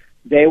do.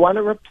 They want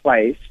to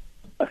replace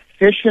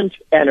efficient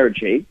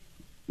energy,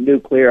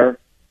 nuclear,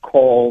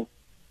 coal,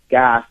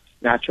 gas,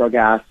 natural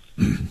gas,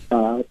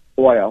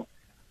 oil,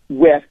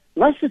 with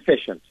less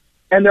efficient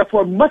and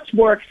therefore much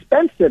more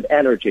expensive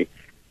energy.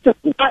 It's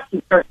a lot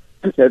more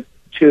expensive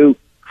to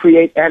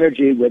create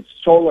energy with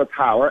solar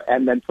power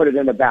and then put it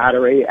in a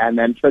battery and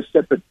then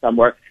ship it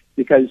somewhere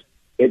because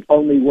it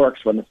only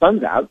works when the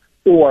sun's out,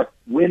 or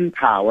wind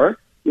power,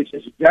 which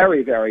is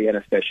very, very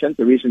inefficient.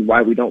 The reason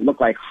why we don't look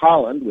like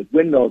Holland with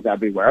windmills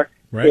everywhere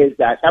is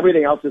that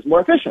everything else is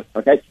more efficient.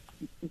 Okay,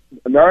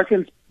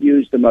 Americans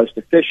use the most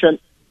efficient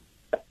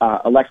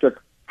electric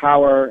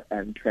power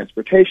and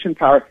transportation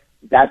power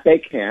that they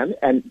can,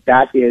 and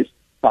that is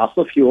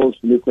fossil fuels,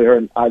 nuclear,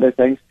 and other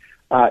things.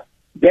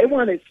 They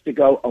want us to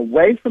go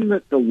away from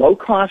the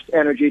low-cost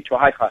energy to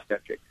high-cost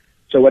energy.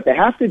 So what they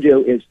have to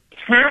do is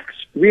tax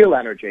real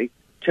energy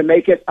to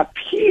make it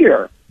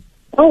appear,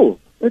 oh,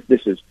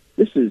 this is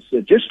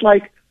just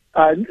like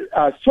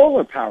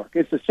solar power.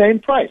 It's the same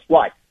price.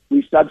 Why?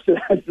 We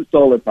subsidize the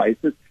solar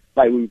prices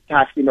by we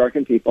tax the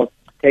American people,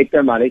 take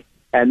their money,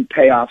 and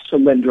pay off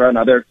Solyndra and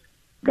other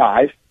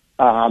guys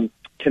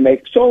to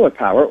make solar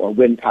power or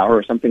wind power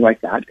or something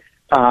like that.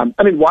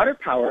 Water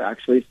power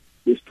actually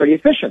is pretty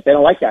efficient. They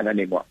don't like that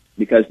anymore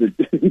because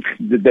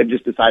they've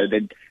just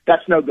decided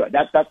that's no good.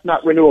 That's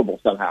not renewable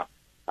somehow.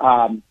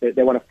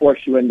 They want to force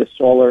you into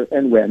solar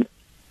and wind.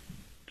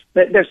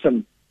 There's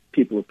some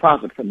people who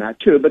profit from that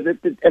too, but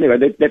anyway,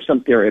 there's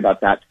some theory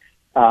about that.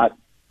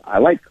 I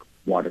like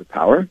water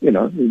power.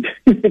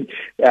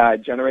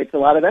 It generates a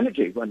lot of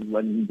energy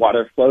when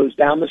water flows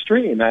down the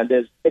stream, and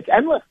it's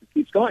endless. It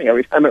keeps going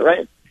every time it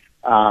rains.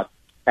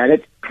 And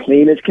it's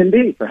clean as can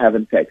be, for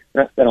heaven's sake.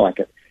 They don't like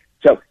it.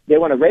 So they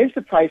want to raise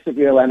the price of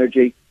real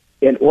energy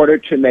in order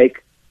to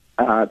make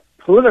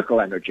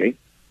political energy,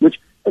 which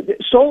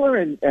solar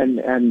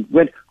and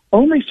wind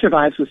only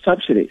survives with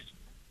subsidies.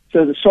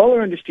 So the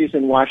solar industry is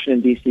in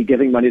Washington, D.C.,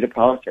 giving money to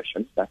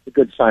politicians. That's a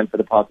good sign for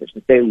the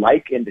politicians. They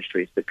like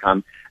industries that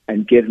come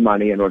and give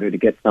money in order to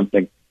get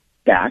something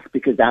back,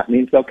 because that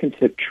means they'll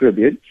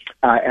contribute,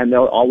 and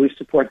they'll always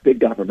support big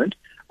government,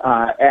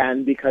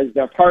 and because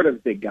they're part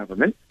of big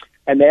government,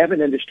 and they have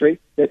an industry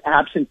that,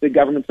 absent big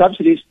government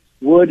subsidies,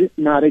 would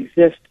not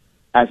exist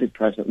as it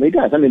presently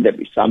does. There'd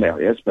be some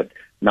areas, but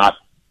not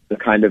the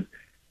kind of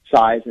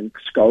size and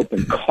scope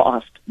and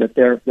cost that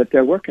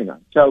they're working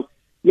on. So,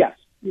 yes.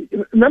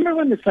 Remember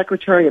when the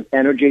Secretary of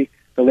Energy,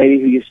 the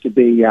lady who used to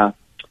be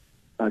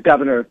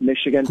governor of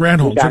Michigan,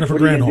 Granholm, Jennifer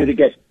Granholm.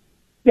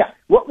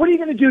 What are you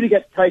going to do to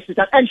get prices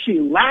down? And she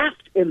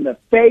laughed in the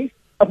face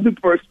of the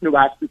person who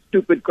asked the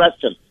stupid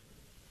question.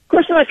 Of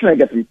course, they're not going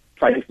to get the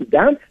prices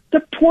down.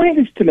 The point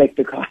is to make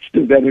the cost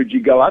of energy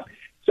go up,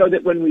 so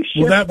that when we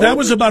shift that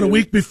was about a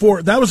week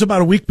before. That was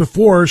about a week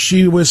before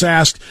she was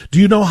asked, "Do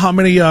you know how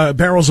many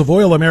barrels of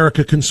oil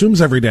America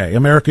consumes every day?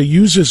 America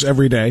uses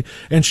every day?"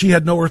 And she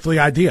had no earthly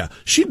idea.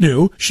 She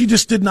knew. She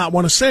just did not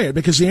want to say it,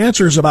 because the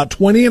answer is about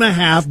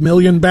 20.5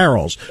 million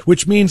barrels,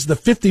 which means the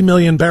 50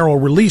 million barrel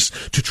release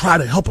to try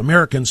to help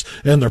Americans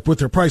and with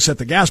their price at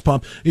the gas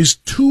pump is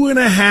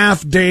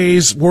 2.5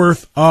 days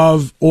worth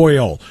of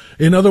oil.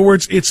 In other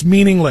words, it's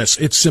meaningless.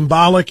 It's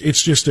symbolic.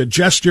 It's just a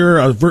gesture,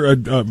 a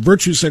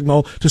virtue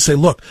signal to say,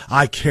 look,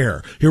 I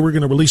care. Here, we're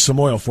going to release some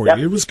oil for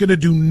you. It was going to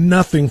do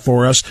nothing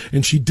for us,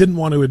 and she didn't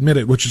want to admit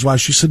it, which is why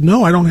she said,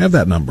 no, I don't have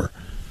that number.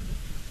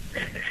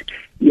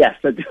 Yes.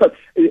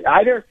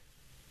 Either,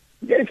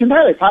 it's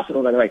entirely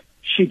possible, by the way,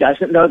 she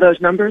doesn't know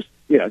those numbers.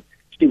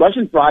 She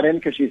wasn't brought in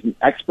because she's an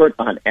expert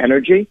on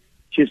energy.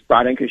 She's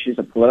brought in because she's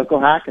a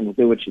political hack and will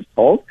do what she's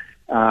told.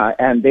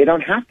 And they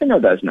don't have to know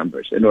those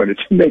numbers in order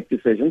to make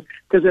decisions,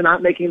 because they're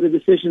not making the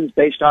decisions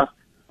based off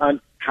on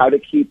how to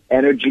keep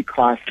energy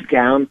costs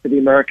down for the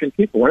American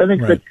people. One of the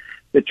things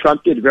that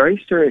Trump did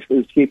very seriously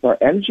was keep our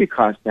energy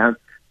costs down,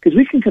 because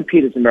we can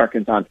compete as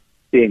Americans on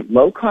being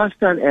low cost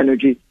on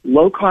energy,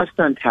 low cost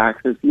on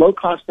taxes, low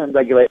cost on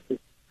regulations.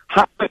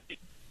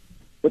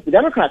 What the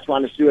Democrats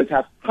want us to do is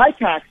have high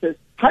taxes,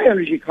 high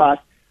energy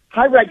costs,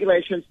 high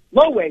regulations,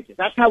 low wages.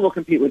 That's how we'll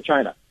compete with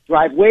China.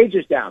 Drive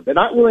wages down. They're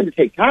not willing to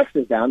take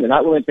taxes down. They're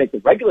not willing to take the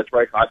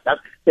regulatory costs down.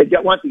 They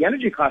don't want the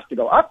energy costs to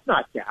go up,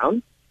 not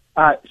down.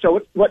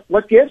 So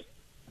what gives?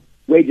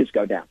 Wages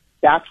go down.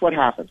 That's what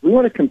happens. We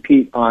want to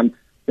compete on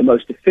the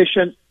most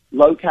efficient,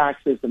 low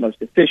taxes, the most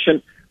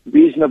efficient,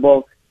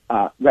 reasonable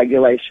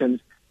regulations,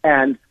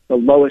 and the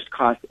lowest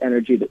cost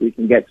energy that we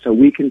can get, so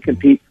we can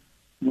compete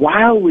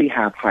while we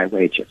have high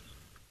wages,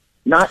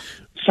 not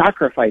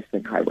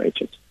sacrificing high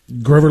wages.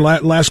 Grover,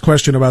 last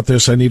question about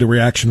this I need a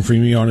reaction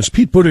from you on is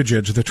Pete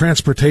Buttigieg, the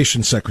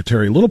transportation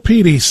secretary. Little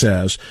Petey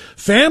says,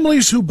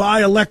 families who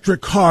buy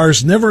electric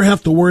cars never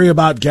have to worry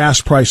about gas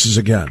prices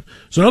again.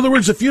 So in other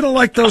words, if you don't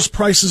like those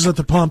prices at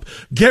the pump,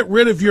 get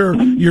rid of your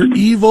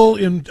evil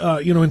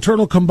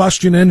internal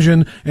combustion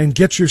engine and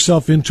get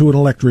yourself into an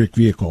electric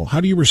vehicle. How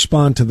do you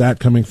respond to that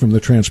coming from the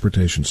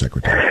transportation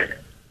secretary?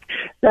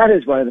 That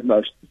is one of the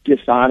most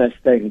dishonest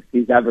things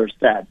he's ever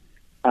said.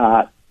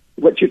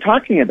 What you're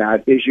talking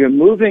about is you're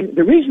moving.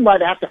 The reason why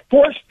they have to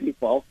force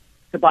people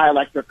to buy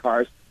electric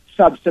cars,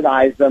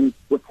 subsidize them,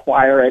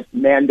 require it,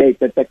 mandate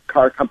that the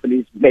car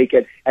companies make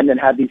it, and then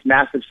have these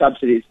massive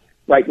subsidies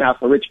right now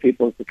for rich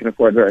people who can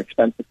afford very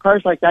expensive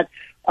cars like that,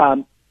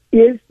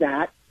 is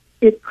that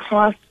it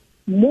costs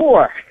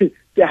more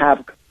to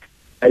have.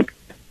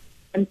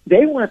 And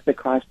they want the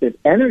cost of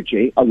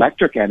energy,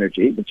 electric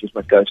energy, which is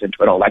what goes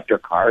into an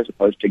electric car as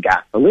opposed to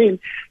gasoline.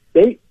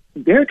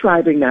 They're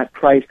driving that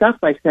price up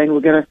by saying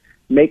we're going to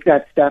make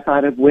that stuff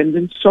out of wind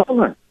and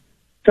solar.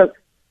 So,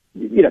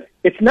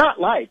 it's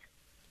not like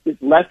it's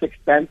less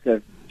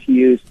expensive to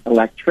use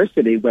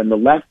electricity when the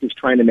left is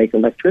trying to make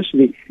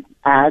electricity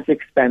as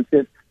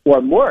expensive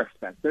or more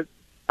expensive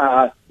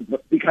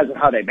because of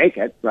how they make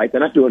it. Right? They're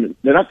not doing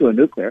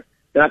nuclear.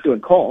 They're not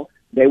doing coal.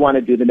 They want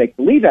to do the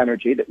make-believe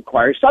energy that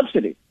requires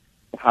subsidies.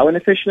 Well, how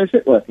inefficient is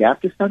it? Well, if you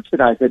have to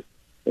subsidize it,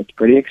 it's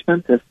pretty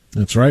expensive.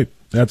 That's right.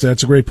 That's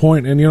a great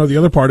point. And, the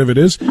other part of it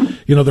is,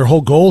 their whole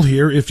goal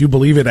here, if you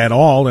believe it at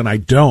all, and I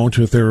don't,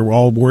 if they're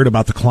all worried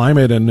about the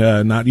climate and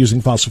not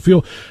using fossil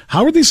fuel,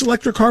 how are these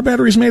electric car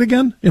batteries made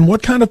again? In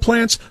what kind of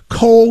plants?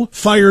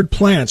 Coal-fired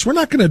plants. We're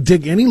not going to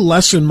dig any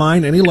less and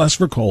mine any less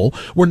for coal.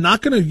 We're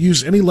not going to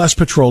use any less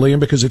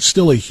petroleum because it's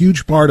still a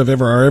huge part of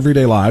our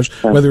everyday lives,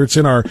 whether it's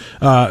in our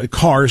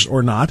cars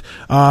or not.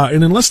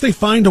 And unless they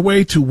find a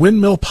way to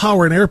windmill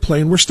power an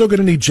airplane, we're still going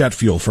to need jet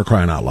fuel, for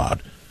crying out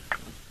loud.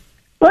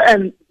 Well,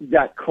 and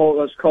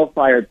those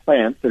coal-fired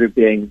plants that are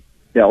being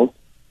built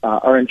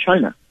are in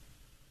China.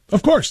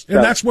 Of course,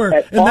 and that's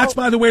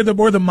by the way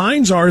where the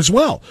mines are as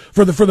well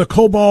for the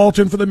cobalt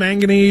and for the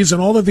manganese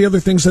and all of the other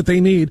things that they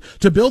need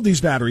to build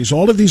these batteries.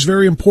 All of these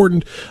very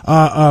important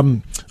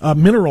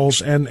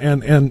minerals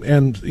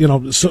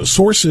and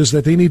sources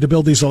that they need to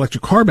build these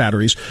electric car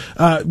batteries.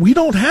 We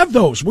don't have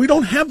those. We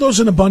don't have those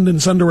in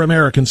abundance under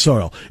American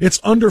soil. It's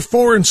under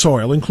foreign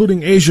soil,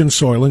 including Asian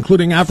soil,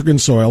 including African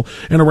soil,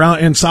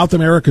 and South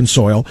American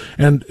soil.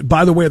 And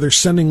by the way, they're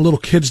sending little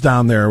kids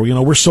down there.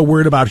 We're so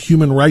worried about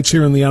human rights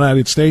here in the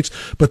United States.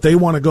 But they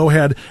want to go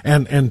ahead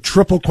and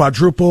triple,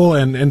 quadruple,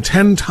 and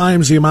 10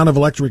 times the amount of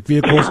electric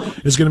vehicles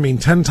is going to mean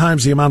 10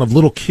 times the amount of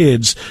little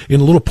kids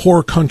in little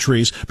poor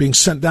countries being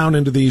sent down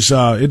into these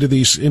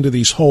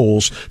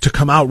holes to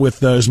come out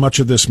with as much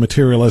of this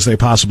material as they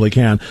possibly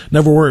can.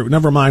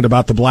 Never mind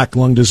about the black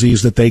lung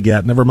disease that they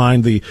get. Never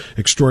mind the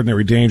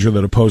extraordinary danger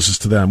that it poses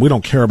to them. We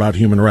don't care about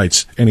human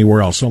rights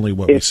anywhere else. Only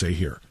what we say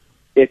here.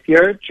 If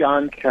you're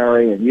John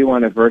Kerry and you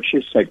want a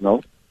virtue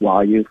signal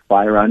while you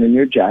fly around in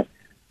your jet,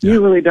 you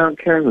really don't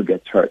care who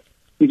gets hurt.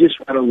 You just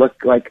want to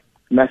look like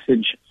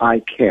message,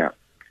 I care.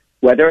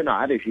 Whether or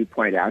not, as you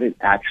point out, it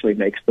actually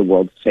makes the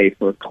world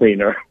safer,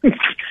 cleaner,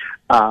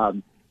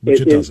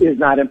 is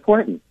not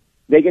important.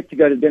 They get to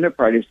go to dinner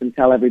parties and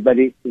tell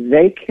everybody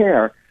they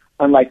care,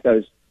 unlike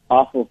those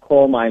awful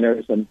coal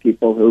miners and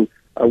people who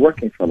are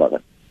working for a living.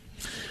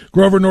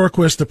 Grover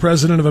Norquist, the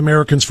president of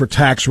Americans for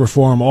Tax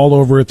Reform, all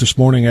over it this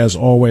morning, as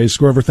always.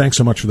 Grover, thanks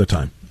so much for the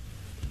time.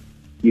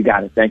 You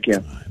got it. Thank you.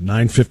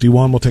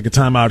 9:51. We'll take a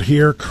time out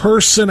here.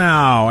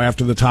 Curacao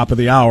after the top of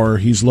the hour.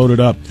 He's loaded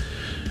up.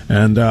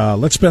 And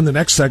let's spend the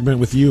next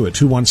segment with you at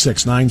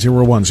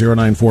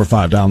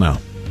 216-901-0945. Dial now.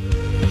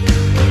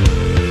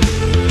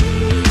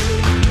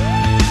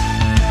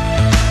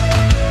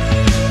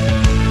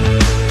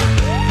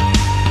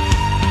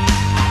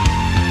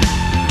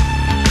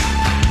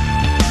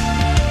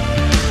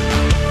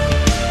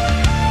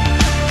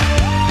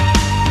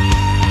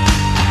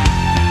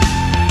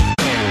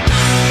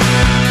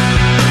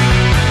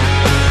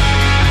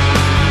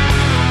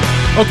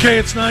 Okay,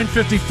 it's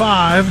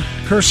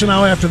 9:55. Curacao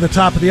now after the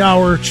top of the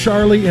hour.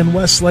 Charlie in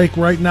Westlake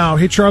right now.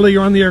 Hey, Charlie,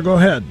 you're on the air. Go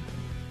ahead.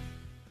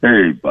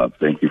 Hey, Bob.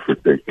 Thank you for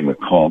taking the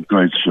call.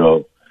 Great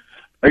show.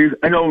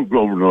 I know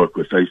Grover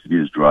Norquist. I used to be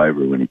his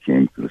driver when he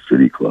came to the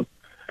City Club.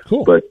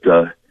 Cool. But,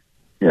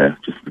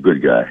 just a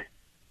good guy.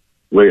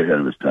 Way ahead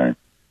of his time.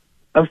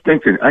 I was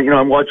thinking,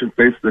 I'm watching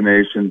Face of the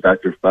Nation,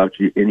 Dr.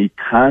 Fauci, and he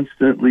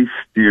constantly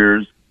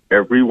steers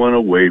everyone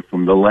away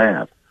from the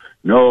lab.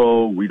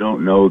 No, we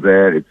don't know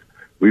that.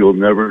 We will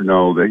never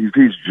know that. He's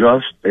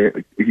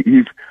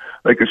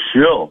like a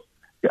shill.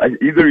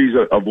 Either he's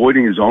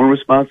avoiding his own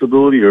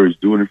responsibility or he's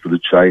doing it for the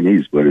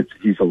Chinese. But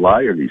he's a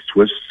liar. He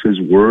twists his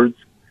words.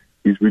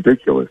 he's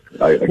ridiculous.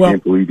 I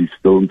can't believe he's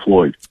still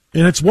employed.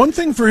 And it's one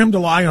thing for him to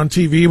lie on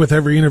TV with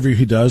every interview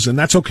he does, and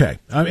that's okay.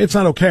 It's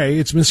not okay.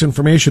 It's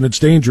misinformation. It's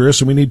dangerous,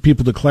 and we need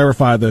people to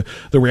clarify the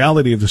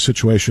reality of the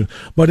situation.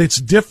 But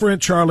it's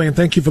different, Charlie, and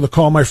thank you for the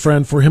call, my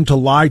friend, for him to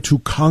lie to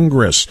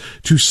Congress,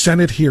 to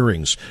Senate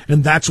hearings.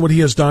 And that's what he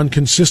has done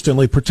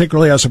consistently,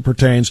 particularly as it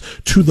pertains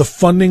to the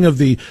funding of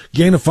the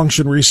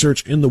gain-of-function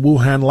research in the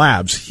Wuhan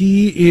labs.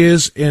 He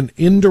is an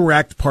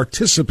indirect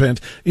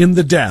participant in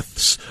the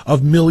deaths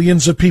of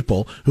millions of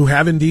people who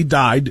have indeed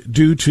died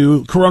due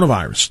to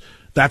coronavirus.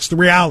 That's the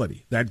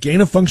reality. That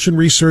gain-of-function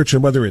research,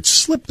 and whether it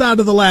slipped out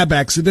of the lab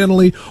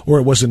accidentally or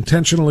it was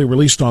intentionally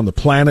released on the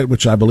planet,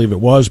 which I believe it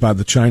was by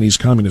the Chinese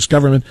Communist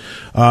government,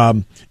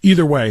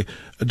 either way,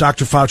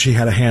 Dr. Fauci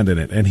had a hand in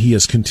it, and he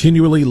has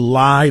continually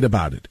lied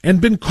about it and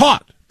been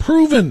caught,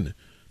 proven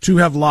to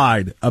have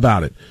lied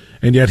about it.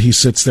 And yet he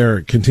sits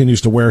there,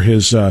 continues to wear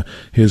his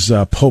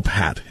Pope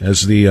hat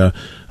as the,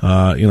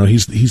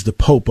 he's the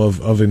Pope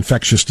of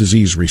infectious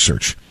disease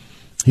research.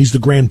 He's the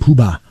Grand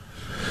Poobah.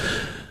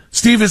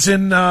 Steve is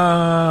in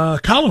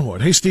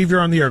Collinwood. Hey, Steve, you're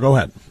on the air. Go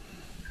ahead.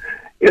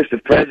 Yes, the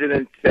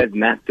president said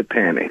not to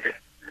panic.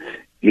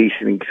 He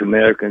thinks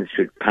Americans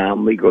should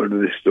calmly go to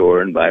the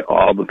store and buy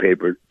all the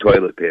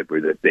toilet paper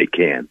that they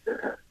can.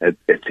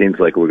 It seems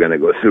like we're going to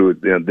go through,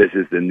 this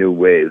is the new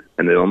wave,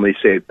 and the only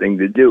safe thing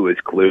to do is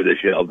clear the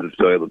shelves of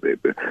toilet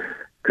paper,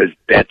 because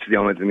that's the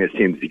only thing that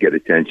seems to get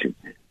attention.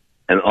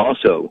 And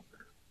also,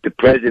 the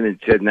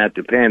president said not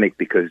to panic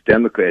because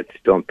Democrats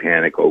don't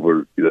panic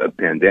over the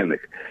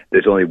pandemic.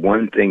 There's only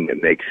one thing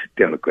that makes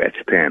Democrats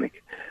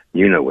panic.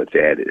 You know what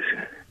that is.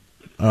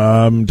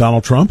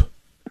 Donald Trump?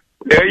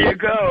 There you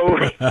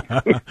go.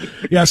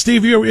 Yeah,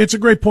 Steve, it's a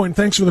great point.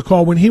 Thanks for the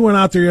call. When he went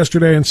out there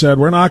yesterday and said,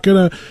 we're not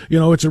going to,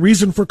 it's a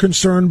reason for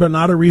concern, but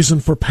not a reason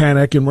for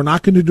panic, and we're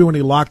not going to do any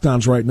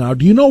lockdowns right now.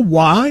 Do you know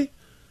why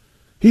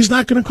he's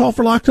not going to call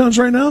for lockdowns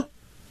right now?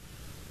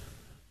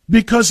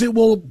 Because it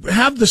will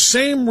have the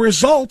same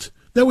result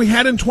that we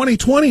had in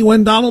 2020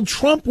 when Donald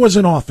Trump was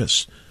in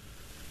office.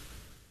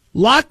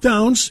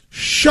 Lockdowns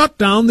shut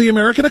down the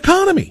American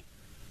economy.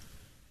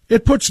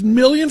 It puts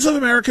millions of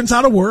Americans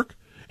out of work.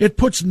 It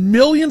puts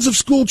millions of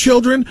school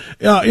children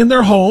in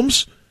their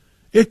homes.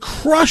 It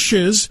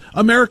crushes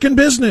American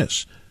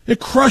business.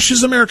 It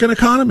crushes American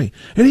economy.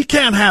 And he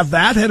can't have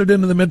that headed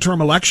into the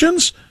midterm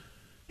elections.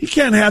 He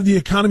can't have the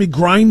economy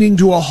grinding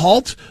to a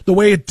halt the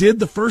way it did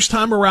the first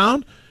time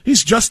around.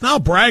 He's just now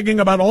bragging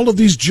about all of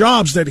these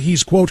jobs that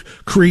he's, quote,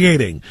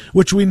 creating,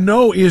 which we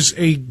know is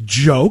a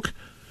joke.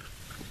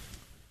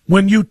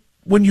 When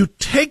you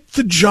take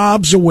the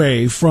jobs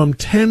away from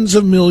tens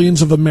of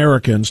millions of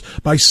Americans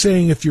by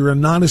saying if you're a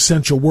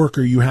non-essential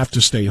worker, you have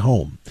to stay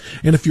home,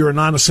 and if you're a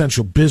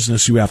non-essential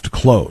business, you have to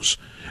close,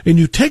 and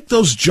you take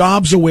those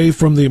jobs away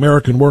from the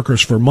American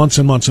workers for months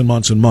and months and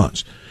months and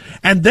months,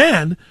 and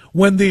then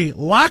when the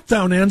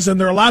lockdown ends and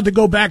they're allowed to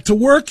go back to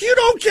work, you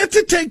don't get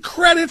to take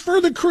credit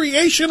for the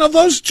creation of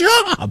those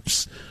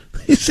jobs.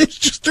 It's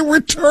just a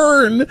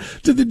return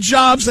to the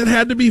jobs that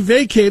had to be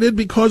vacated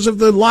because of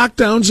the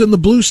lockdowns in the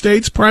blue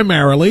states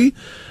primarily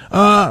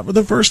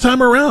the first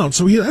time around.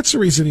 So that's the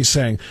reason he's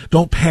saying,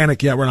 don't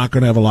panic yet, we're not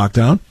going to have a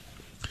lockdown.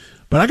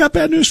 But I got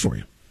bad news for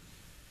you.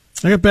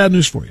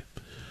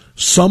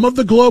 Some of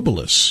the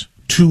globalists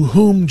to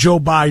whom Joe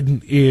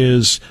Biden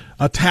is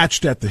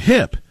attached at the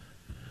hip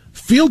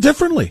feel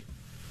differently.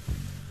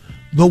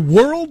 The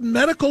World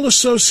Medical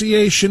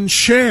Association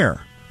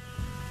chair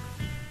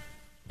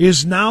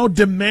is now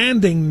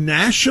demanding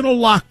national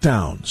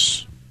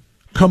lockdowns,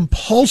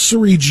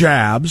 compulsory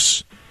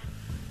jabs,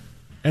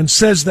 and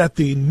says that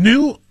the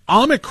new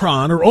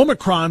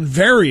Omicron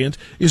variant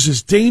is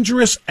as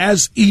dangerous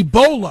as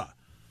Ebola.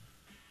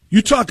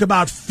 You talk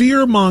about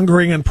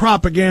fear-mongering and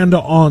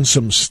propaganda on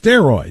some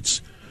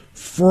steroids.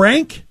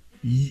 Frank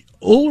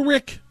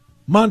Ulrich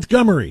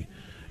Montgomery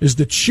is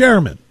the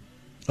chairman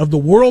of the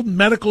World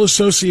Medical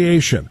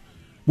Association,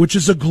 which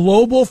is a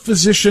global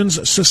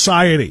physicians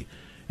society.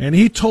 And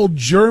he told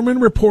German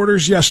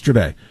reporters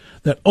yesterday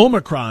that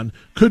Omicron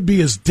could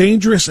be as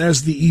dangerous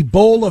as the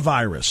Ebola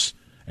virus.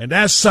 And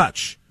as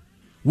such,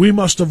 we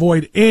must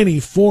avoid any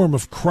form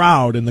of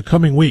crowd in the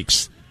coming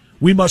weeks.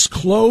 We must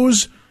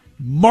close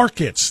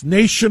markets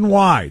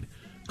nationwide.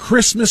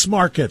 Christmas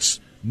markets.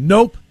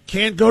 Nope,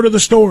 can't go to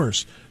the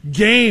stores.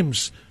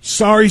 Games,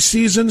 sorry,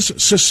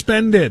 seasons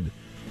suspended.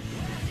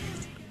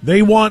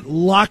 They want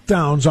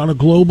lockdowns on a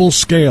global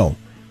scale.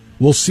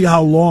 We'll see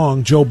how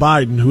long Joe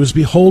Biden, who is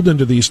beholden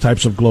to these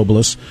types of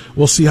globalists,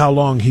 we'll see how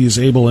long he is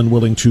able and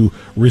willing to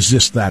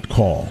resist that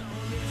call.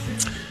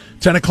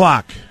 10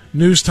 o'clock,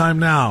 news time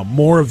now.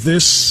 More of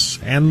this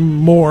and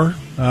more.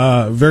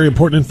 Very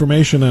important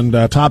information and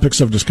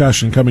topics of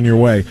discussion coming your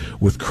way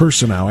with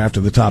Kursanow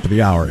after the top of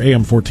the hour.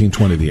 AM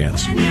 1420, The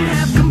Answer. And you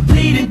have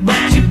completed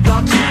what you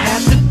thought you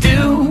had to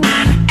do,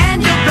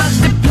 and your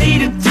blood's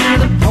depleted to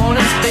the point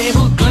of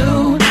stable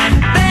glue.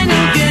 Then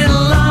you get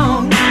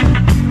along.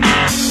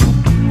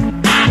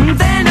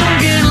 Then you'll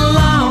get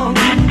along.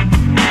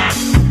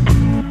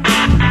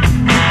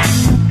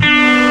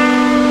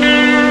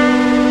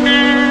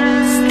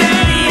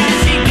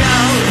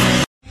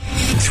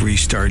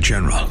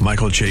 General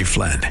Michael J.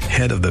 Flynn,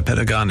 head of the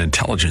Pentagon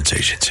Intelligence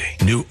Agency,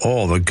 knew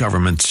all the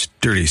government's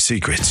dirty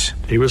secrets.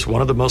 He was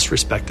one of the most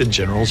respected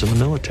generals in the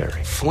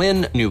military.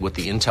 Flynn knew what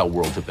the intel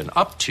world had been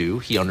up to.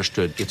 He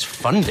understood its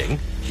funding.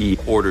 He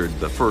ordered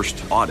the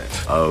first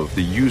audit of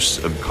the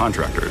use of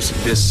contractors.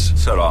 This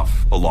set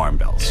off alarm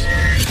bells.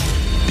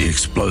 The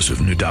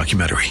explosive new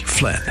documentary,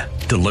 Flynn,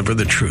 Deliver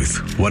the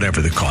Truth, Whatever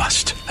the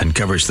Cost,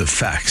 uncovers the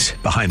facts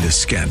behind this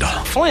scandal.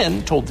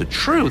 Flynn told the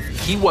truth.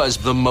 He was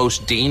the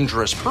most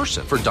dangerous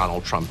person for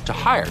Donald Trump to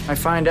hire. I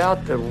find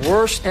out the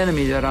worst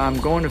enemy that I'm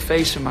going to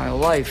face in my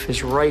life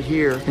is right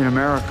here in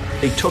America.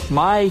 They took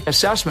my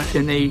assessment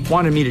and they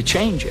wanted me to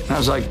change it. And I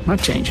was like, I'm not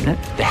changing it.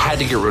 They had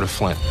to get rid of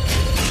Flynn.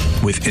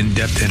 With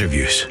in-depth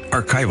interviews,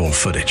 archival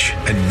footage,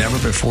 and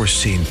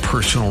never-before-seen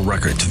personal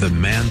records of the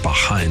man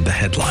behind the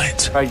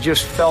headlines. I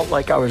just felt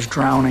like I was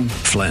drowning.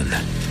 Flynn,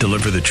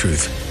 Deliver the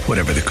Truth,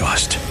 Whatever the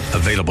Cost.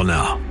 Available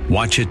now.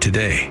 Watch it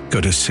today.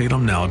 Go to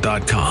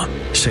salemnow.com.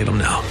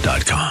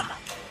 salemnow.com.